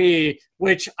SUV,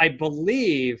 which I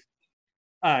believe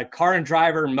Car and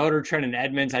Driver, Motor Trend, and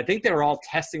Edmunds, I think they were all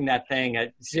testing that thing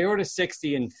at 0 to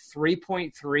 60 in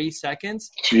 3.3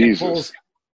 seconds. Jesus.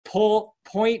 Pull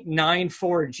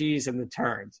 0.94 G's in the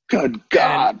turns. Good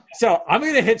God. And so I'm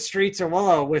going to hit streets of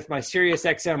Willow with my Sirius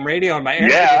XM radio and my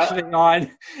air conditioning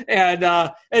on.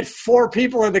 And 4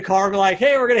 people in the car were like,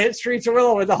 hey, we're going to hit streets of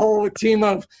Willow with the whole team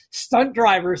of stunt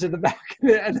drivers in the back.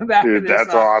 Dude,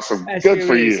 that's awesome. SUV. Good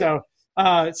for you.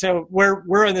 So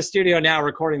we're in the studio now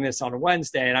recording this on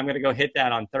Wednesday, and I'm going to go hit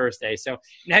that on Thursday. So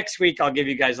next week I'll give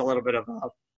you guys a little bit of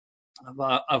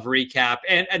recap,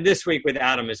 and this week with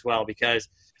Adam as well, because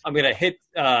I'm going to hit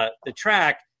the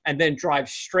track and then drive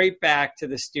straight back to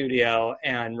the studio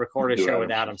and record a show with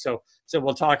Adam. So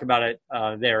we'll talk about it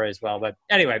there as well. But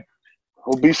anyway,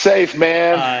 we'll be safe,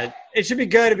 man. It should be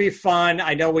good. It'll be fun.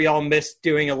 I know we all missed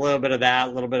doing a little bit of that,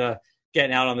 a little bit of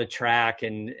getting out on the track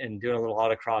and doing a little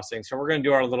autocrossing. So we're going to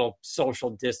do our little social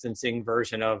distancing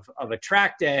version of a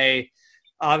track day.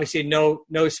 Obviously no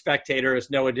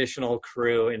spectators, no additional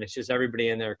crew, and it's just everybody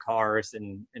in their cars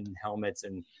and helmets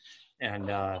and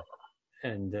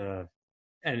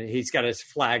he's got his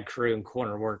flag crew and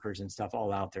corner workers and stuff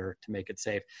all out there to make it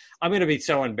safe. I'm going to be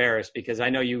so embarrassed because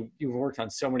I know you've worked on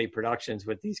so many productions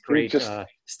with these great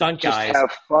stunt guys. Just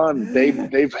have fun.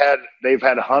 They've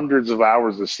had hundreds of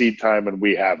hours of seat time and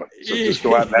we haven't. So just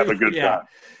go out and have a good time.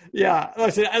 Yeah.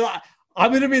 Listen,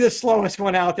 I'm going to be the slowest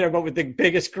one out there, but with the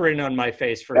biggest grin on my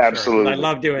face for Absolutely. sure. I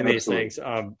love doing these things.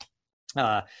 Anyway,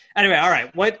 all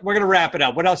right. We're going to wrap it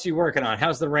up. What else are you working on?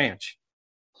 How's the ranch?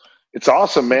 It's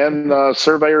awesome, man.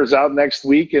 Surveyor is out next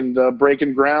week and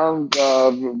breaking ground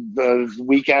the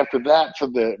week after that for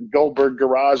the Goldberg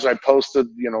garage. I posted,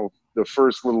 the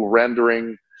first little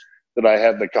rendering that I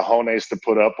had the cojones to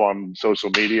put up on social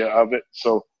media of it.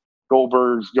 So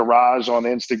Goldberg's garage on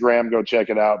Instagram, go check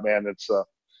it out, man. It's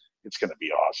going to be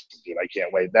awesome, dude. I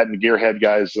can't wait. That and the Gearhead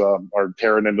guys are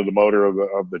tearing into the motor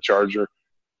of the Charger.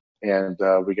 And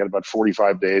we got about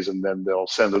 45 days, and then they'll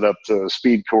send it up to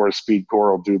SpeedKore.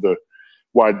 SpeedKore will do the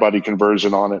wide body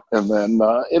conversion on it, and then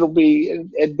it'll be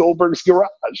at Goldberg's garage.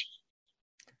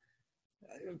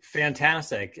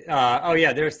 Fantastic.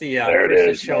 There's the there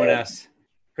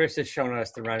Chris is showing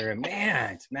us the rendering.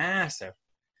 Man, it's massive.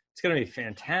 It's going to be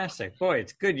fantastic. Boy,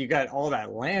 it's good you got all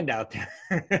that land out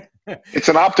there. It's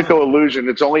an optical illusion.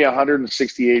 It's only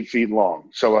 168 feet long.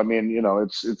 So, I mean,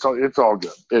 it's all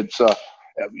good. It's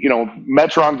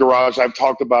Metron Garage, I've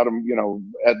talked about them,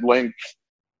 at length.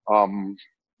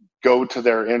 Go to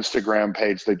their Instagram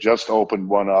page. They just opened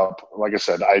one up. Like I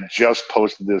said, I just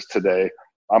posted this today.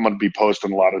 I'm going to be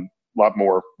posting a lot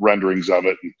more renderings of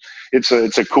it. It's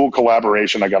a cool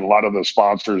collaboration. I got a lot of the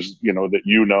sponsors,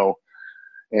 that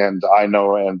and I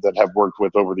know and that have worked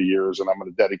with over the years, and I'm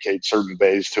going to dedicate certain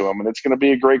days to them. And it's going to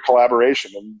be a great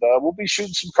collaboration. And we'll be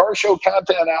shooting some car show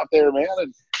content out there, man.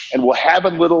 And we'll have a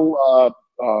little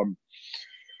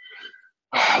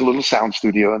sound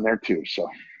studio in there too. So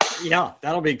yeah,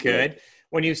 that'll be good.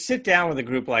 When you sit down with a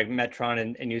group like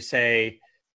Metron and you say,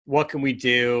 what can we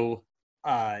do?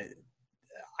 I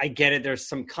get it. There's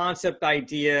some concept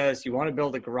ideas. You want to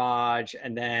build a garage,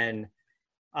 and then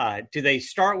do they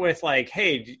start with like,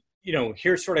 hey,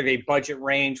 here's sort of a budget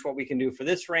range, what we can do for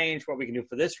this range, what we can do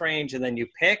for this range, and then you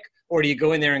pick? Or do you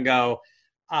go in there and go,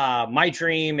 my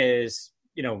dream is,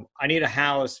 I need a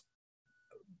house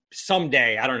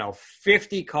someday, I don't know,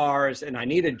 50 cars, and I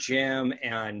need a gym,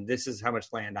 and this is how much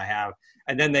land I have.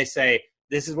 And then they say,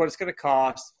 this is what it's going to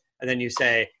cost. And then you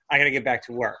say, I got to get back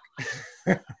to work.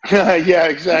 Yeah,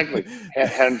 exactly.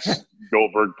 Hence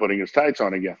Goldberg putting his tights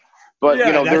on again. But,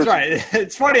 that's right.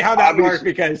 It's funny how that worked,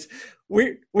 because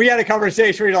we had a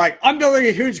conversation where you're like, I'm building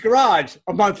a huge garage.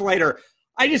 A month later,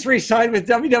 I just re-signed with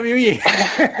WWE.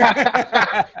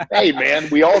 Hey, man,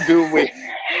 we all do what we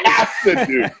have to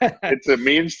do. It's a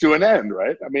means to an end,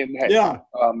 right? I mean, hey, yeah.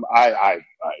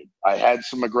 I had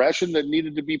some aggression that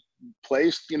needed to be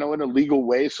placed, in a legal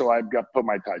way, so I've got to put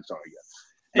my tights on again.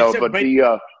 No,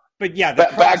 but yeah,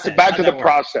 back to the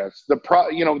process.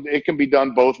 It can be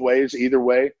done both ways, either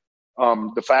way.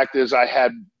 The fact is, I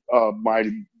had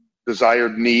the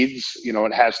desired needs.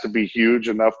 It has to be huge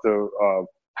enough to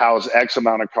house X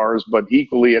amount of cars, but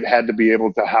equally it had to be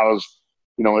able to house,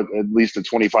 at least a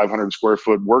 2,500 square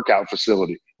foot workout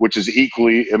facility, which is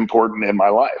equally important in my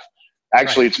life.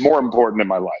 Actually, It's more important in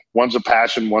my life. One's a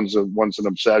passion, one's an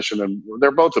obsession, and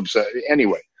they're both obsessed.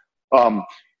 Anyway,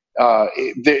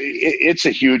 it's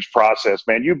a huge process,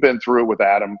 man. You've been through it with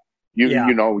Adam.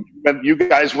 You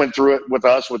guys went through it with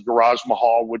us with Garage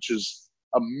Mahal, which is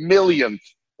a millionth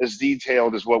as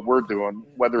detailed as what we're doing,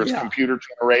 whether it's computer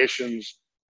generations,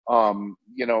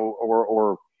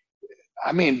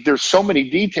 there's so many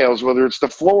details, whether it's the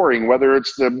flooring, whether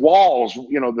it's the walls,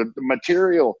 the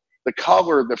material, the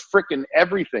color, the frickin'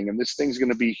 everything. And this thing's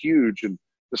going to be huge. And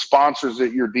the sponsors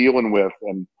that you're dealing with,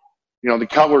 and, the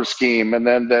color scheme. And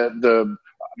then the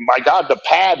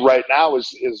pad right now is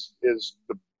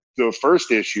the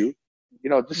first issue.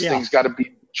 This thing's got to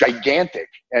be gigantic.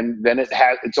 And then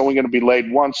it's only going to be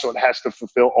laid once. So it has to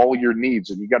fulfill all your needs.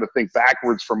 And you got to think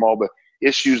backwards from all the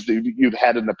issues that you've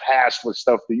had in the past with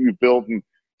stuff that you've built and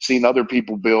seen other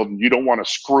people build. And you don't want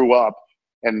to screw up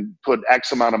and put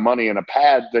X amount of money in a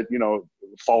pad that,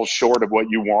 falls short of what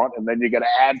you want. And then you got to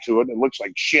add to it. And it looks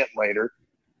like shit later.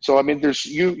 So, there's,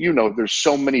 there's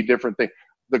so many different things.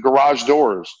 The garage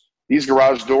doors, these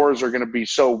garage doors are going to be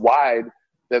so wide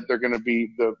that they're going to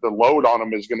be, the load on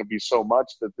them is going to be so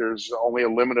much that there's only a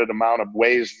limited amount of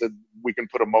ways that we can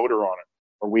put a motor on it,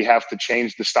 or we have to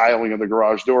change the styling of the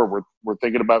garage door. We're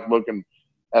thinking about looking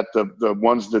at the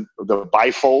ones the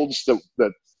bifolds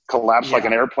that collapse like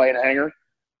an airplane hangar.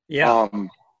 Yeah.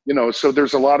 So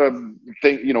there's a lot of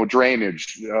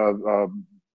drainage,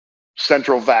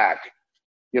 central vac,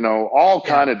 all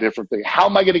kind of different things. How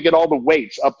am I going to get all the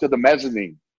weights up to the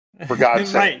mezzanine, for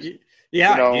God's sake? Right.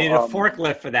 Yeah, you need a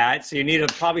forklift for that. So you need to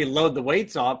probably load the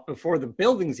weights off before the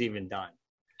building's even done.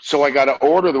 So I got to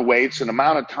order the weights, and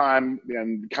amount of time,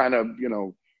 and kind of,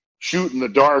 shoot in the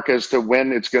dark as to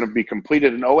when it's going to be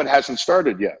completed. And it hasn't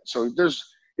started yet. So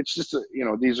it's just,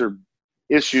 these are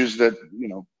issues that,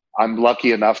 I'm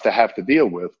lucky enough to have to deal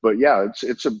with. But yeah,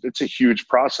 it's a huge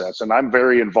process, and I'm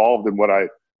very involved in what I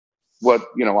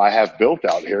have built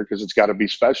out here, because it's got to be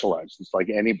specialized. It's like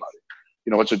anybody.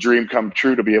 It's a dream come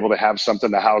true to be able to have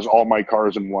something to house all my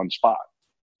cars in one spot.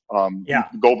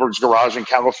 Goldberg's garage in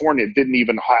California didn't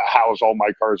even house all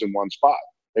my cars in one spot.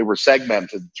 They were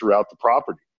segmented throughout the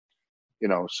property.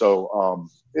 So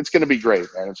it's going to be great,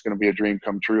 man. It's going to be a dream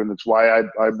come true, and it's why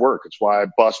I work. It's why I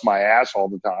bust my ass all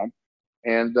the time,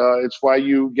 and it's why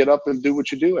you get up and do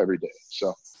what you do every day.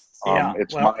 So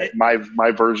it's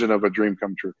my version of a dream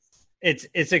come true. It's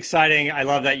exciting. I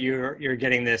love that you're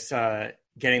getting this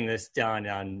done.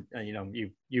 On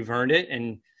you've earned it,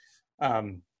 and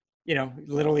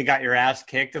literally got your ass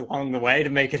kicked along the way to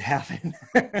make it happen.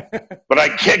 But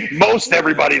I kicked most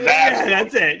everybody's ass. Yeah,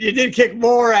 that's it. You did kick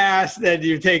more ass than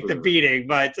you take the beating,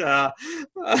 but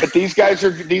these guys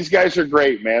are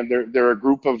great, man. They're a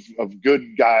group of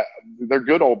good guys. They're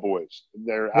good old boys.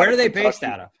 Where are they based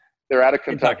out of? They're out of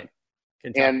Kentucky.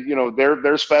 And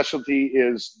their specialty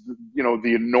is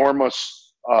the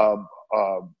enormous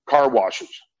car washes,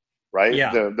 right?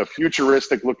 Yeah. The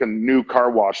futuristic looking new car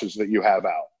washes that you have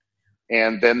out.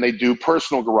 And then they do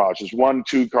personal garages,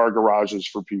 1-2 car garages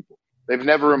for people. They've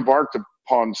never embarked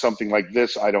upon something like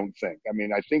this, I don't think.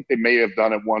 I think they may have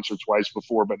done it once or twice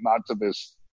before, but not to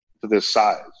this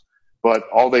size. But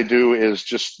all they do is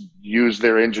just use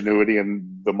their ingenuity and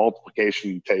the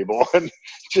multiplication table and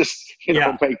just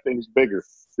make things bigger.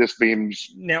 This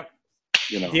beam's now.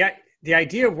 The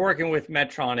idea of working with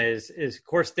Metron is of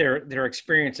course their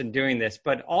experience in doing this,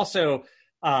 but also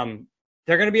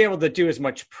they're going to be able to do as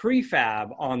much prefab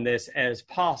on this as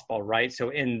possible, right? So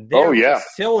in their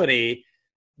facility,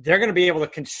 they're going to be able to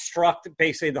construct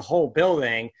basically the whole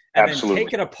building and then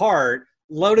take it apart,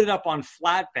 load it up on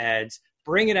flatbeds,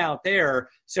 bring it out there.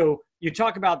 So you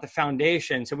talk about the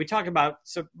foundation. So we talk about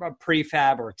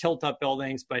prefab or tilt-up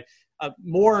buildings, but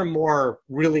more and more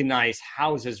really nice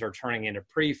houses are turning into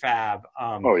prefab.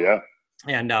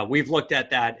 And we've looked at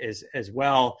that as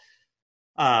well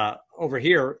over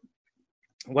here.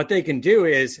 What they can do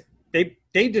is they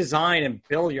design and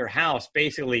build your house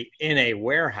basically in a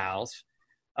warehouse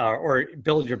or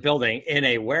build your building in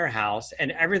a warehouse,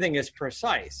 and everything is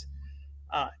precise.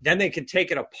 Then they can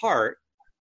take it apart,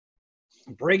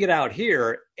 bring it out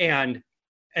here, and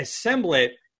assemble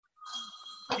it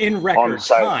in record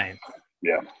time.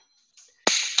 Yeah.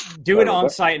 Do it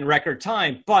on site in record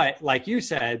time. But like you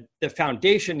said, the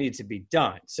foundation needs to be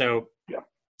done. So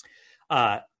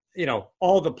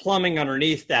all the plumbing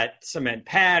underneath that cement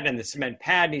pad, and the cement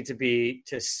pad needs to be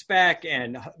to spec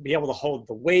and be able to hold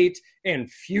the weight,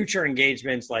 and future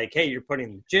engagements like, hey, you're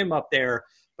putting the gym up there,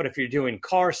 but if you're doing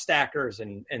car stackers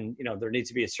and there needs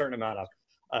to be a certain amount of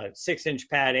 6-inch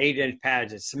pad, 8-inch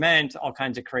pads of cement, all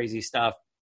kinds of crazy stuff.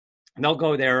 And they'll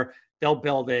go there, they'll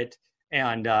build it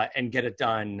and get it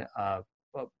done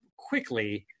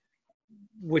quickly,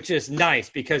 which is nice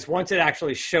because once it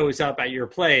actually shows up at your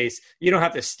place, you don't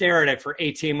have to stare at it for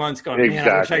 18 months going, man,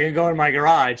 I wish I could go in my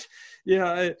garage.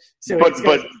 So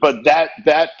but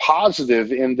that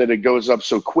positive in that it goes up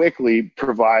so quickly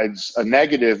provides a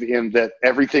negative in that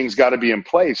everything's got to be in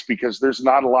place because there's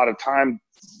not a lot of time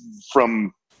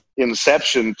from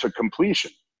inception to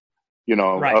completion,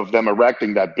 right, of them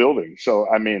erecting that building. So,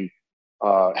 I mean,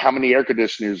 how many air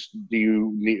conditioners do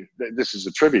you need? This is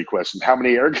a trivia question. How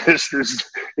many air conditioners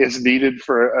is needed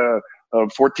for a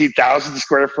 14,000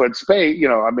 square foot space?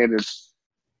 I mean, it's,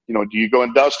 do you go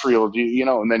industrial? Do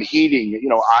you, and then heating,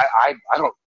 I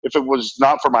don't, if it was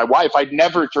not for my wife, I'd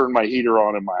never turn my heater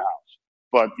on in my house.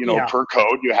 But, per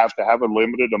code, you have to have a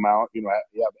limited amount, you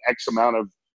have X amount of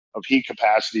heat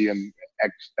capacity and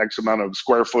X amount of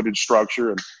square footage structure.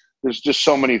 And there's just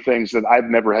so many things that I've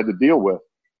never had to deal with.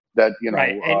 That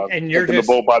right. And you're just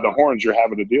the bull by the horns you're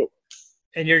having to deal with.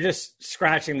 And you're just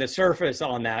scratching the surface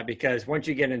on that because once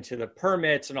you get into the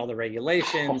permits and all the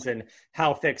regulations and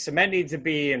how thick cement needs to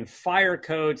be and fire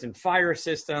codes and fire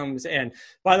systems. And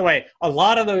by the way, a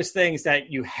lot of those things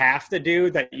that you have to do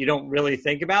that you don't really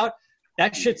think about,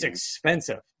 that shit's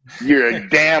expensive. You're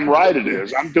damn right it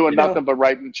is. I'm doing nothing but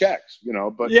writing checks,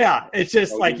 but yeah, it's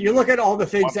just like you look at all the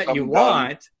things that you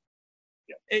want.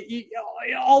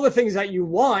 All the things that you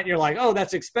want, you're like, oh,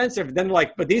 that's expensive. Then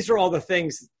like, but these are all the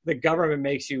things the government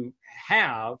makes you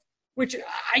have, which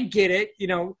I get it.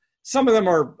 Some of them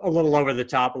are a little over the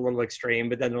top, a little extreme,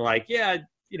 but then they're like, yeah,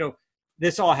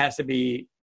 this all has to be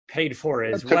paid for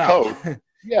as well. Code.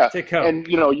 Yeah. To code. And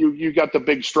you got the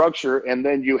big structure, and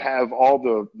then you have all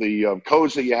the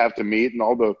codes that you have to meet and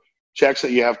all the checks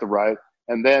that you have to write.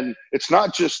 And then it's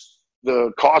not just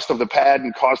the cost of the pad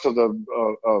and cost of the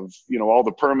all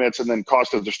the permits and then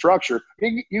cost of the structure.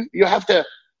 You have to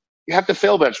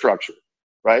fill that structure,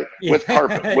 right? Yeah. With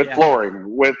carpet, with flooring,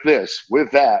 with this, with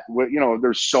that.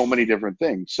 There's so many different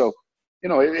things. So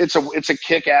it's a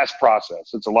kick-ass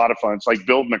process. It's a lot of fun. It's like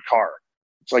building a car.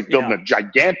 It's like building a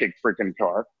gigantic freaking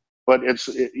car. But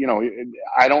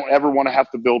I don't ever want to have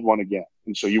to build one again.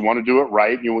 And so you want to do it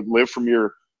right. You would live from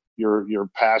your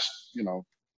past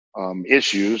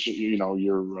issues,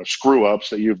 your screw ups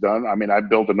that you've done. I mean, I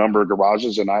built a number of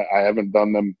garages and I haven't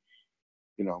done them,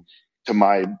 to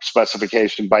my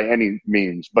specification by any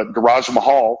means, but Garage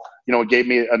Mahal, gave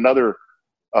me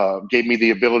the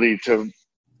ability to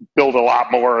build a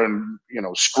lot more and,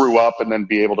 screw up and then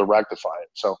be able to rectify it.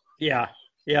 So yeah.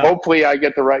 Hopefully I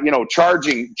get the right,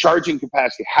 charging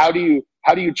capacity. How do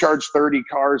you charge 30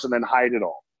 cars and then hide it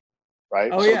all? Right.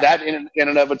 Oh, so that in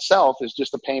and of itself is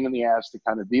just a pain in the ass to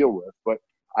kind of deal with. But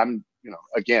I'm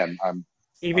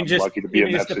lucky to be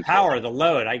in that the power, the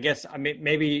load. I guess, I mean,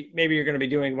 maybe you're going to be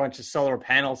doing a bunch of solar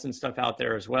panels and stuff out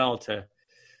there as well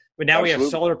but now Absolutely. We have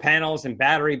solar panels and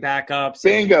battery backups.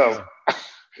 Bingo.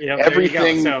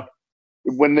 Everything. So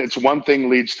when it's one thing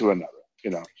leads to another,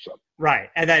 so. Right.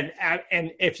 And then,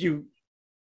 and if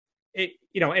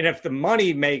and if the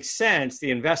money makes sense,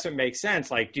 the investment makes sense,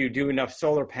 like, do you do enough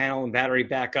solar panel and battery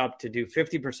backup to do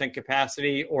 50%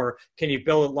 capacity, or can you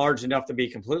build it large enough to be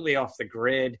completely off the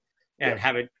grid and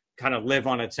have it kind of live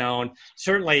on its own?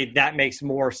 Certainly that makes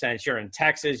more sense. You're in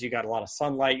Texas, you got a lot of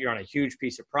sunlight, you're on a huge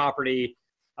piece of property.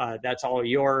 That's all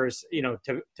yours,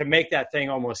 to make that thing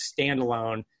almost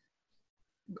standalone.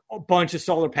 A bunch of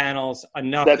solar panels,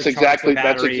 enough. That's exactly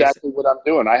what I'm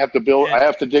doing. I have to build. I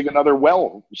have to dig another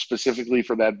well specifically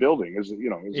for that building, as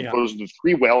opposed to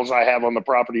 3 wells I have on the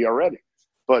property already.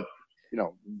 But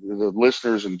the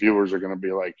listeners and viewers are going to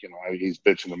be like, he's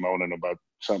bitching and moaning about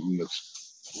something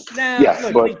that's.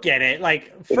 We get it.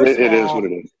 Like, it is what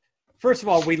it is. First of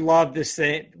all, we love this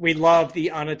thing. We love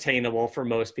the unattainable for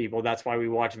most people. That's why we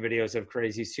watch videos of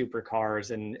crazy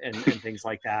supercars and things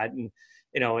like that. And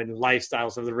and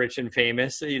lifestyles of the rich and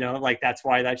famous, that's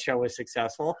why that show is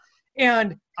successful.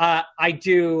 And I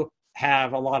do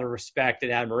have a lot of respect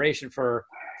and admiration for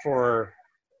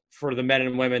the men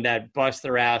and women that bust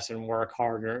their ass and work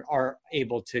hard and are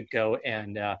able to go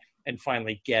and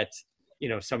finally get,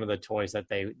 some of the toys that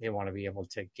they want to be able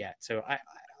to get. So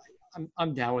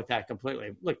I'm down with that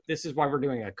completely. Look, this is why we're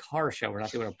doing a car show. We're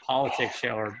not doing a politics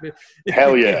show. Or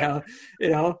hell yeah.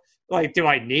 Like, do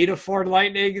I need a Ford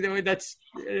Lightning? That's,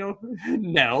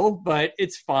 no, but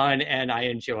it's fun and I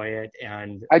enjoy it.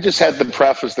 And I just had to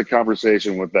preface the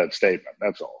conversation with that statement.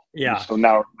 That's all. Yeah. So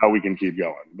now we can keep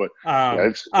going. But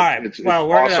it's all right. It's we're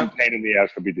awesome pain in the ass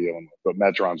to be dealing with. But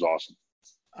Metron's awesome.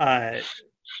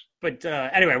 But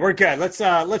anyway, we're good.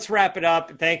 Let's wrap it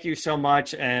up. Thank you so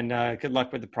much, and good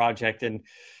luck with the project. And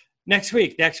next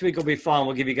week will be fun.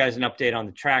 We'll give you guys an update on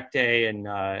the track day, and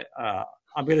I'm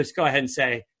going to just go ahead and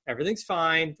say everything's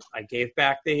fine. I gave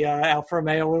back the Alfa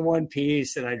Romeo in one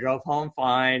piece, and I drove home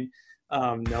fine.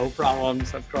 No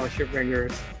problems. I've crossed your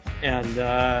fingers, and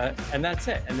that's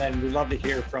it. And then we'd love to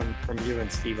hear from you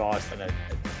and Steve Austin at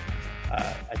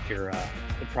your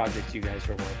the projects you guys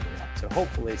are working on. So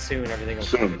hopefully soon everything will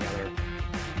come together.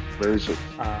 Very soon.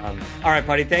 All right,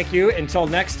 buddy. Thank you. Until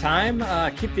next time,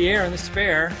 keep the air in the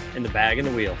spare, in the bag, and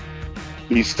the wheel.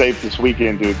 Be safe this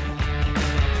weekend, dude.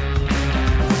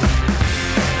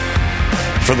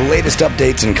 For the latest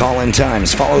updates and call-in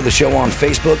times, follow the show on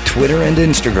Facebook, Twitter, and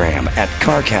Instagram at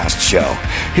CarCast Show.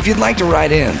 If you'd like to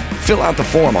write in, fill out the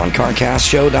form on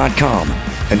CarCastShow.com.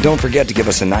 And don't forget to give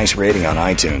us a nice rating on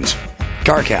iTunes.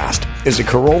 CarCast is a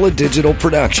Corolla digital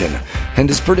production and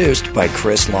is produced by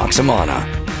Chris Loxamana.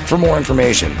 For more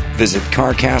information, visit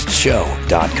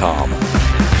CarCastShow.com.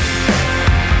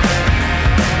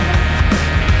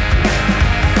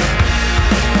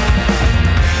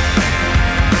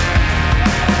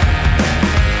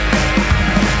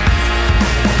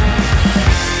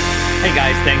 Hey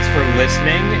guys, thanks for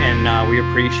listening, and we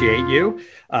appreciate you.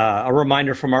 A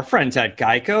reminder from our friends at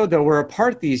Geico, though we're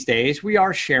apart these days, we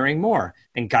are sharing more,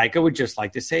 and Geico would just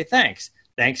like to say thanks.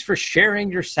 Thanks for sharing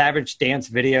your Savage Dance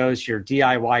videos, your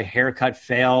DIY haircut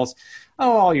fails,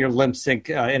 all your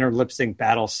inner lip sync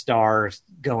battle stars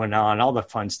going on, all the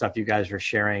fun stuff you guys are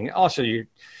sharing. Also,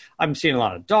 I'm seeing a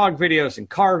lot of dog videos and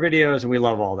car videos, and we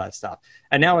love all that stuff.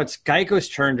 And now it's Geico's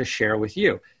turn to share with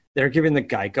you. They're giving the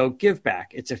Geico Give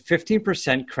Back. It's a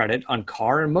 15% credit on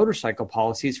car and motorcycle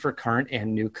policies for current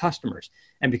and new customers.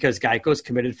 And because Geico is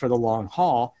committed for the long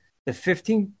haul, the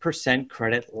 15%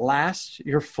 credit lasts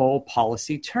your full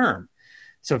policy term.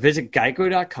 So visit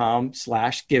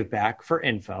geico.com/giveback for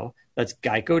info. That's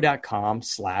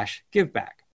geico.com/giveback.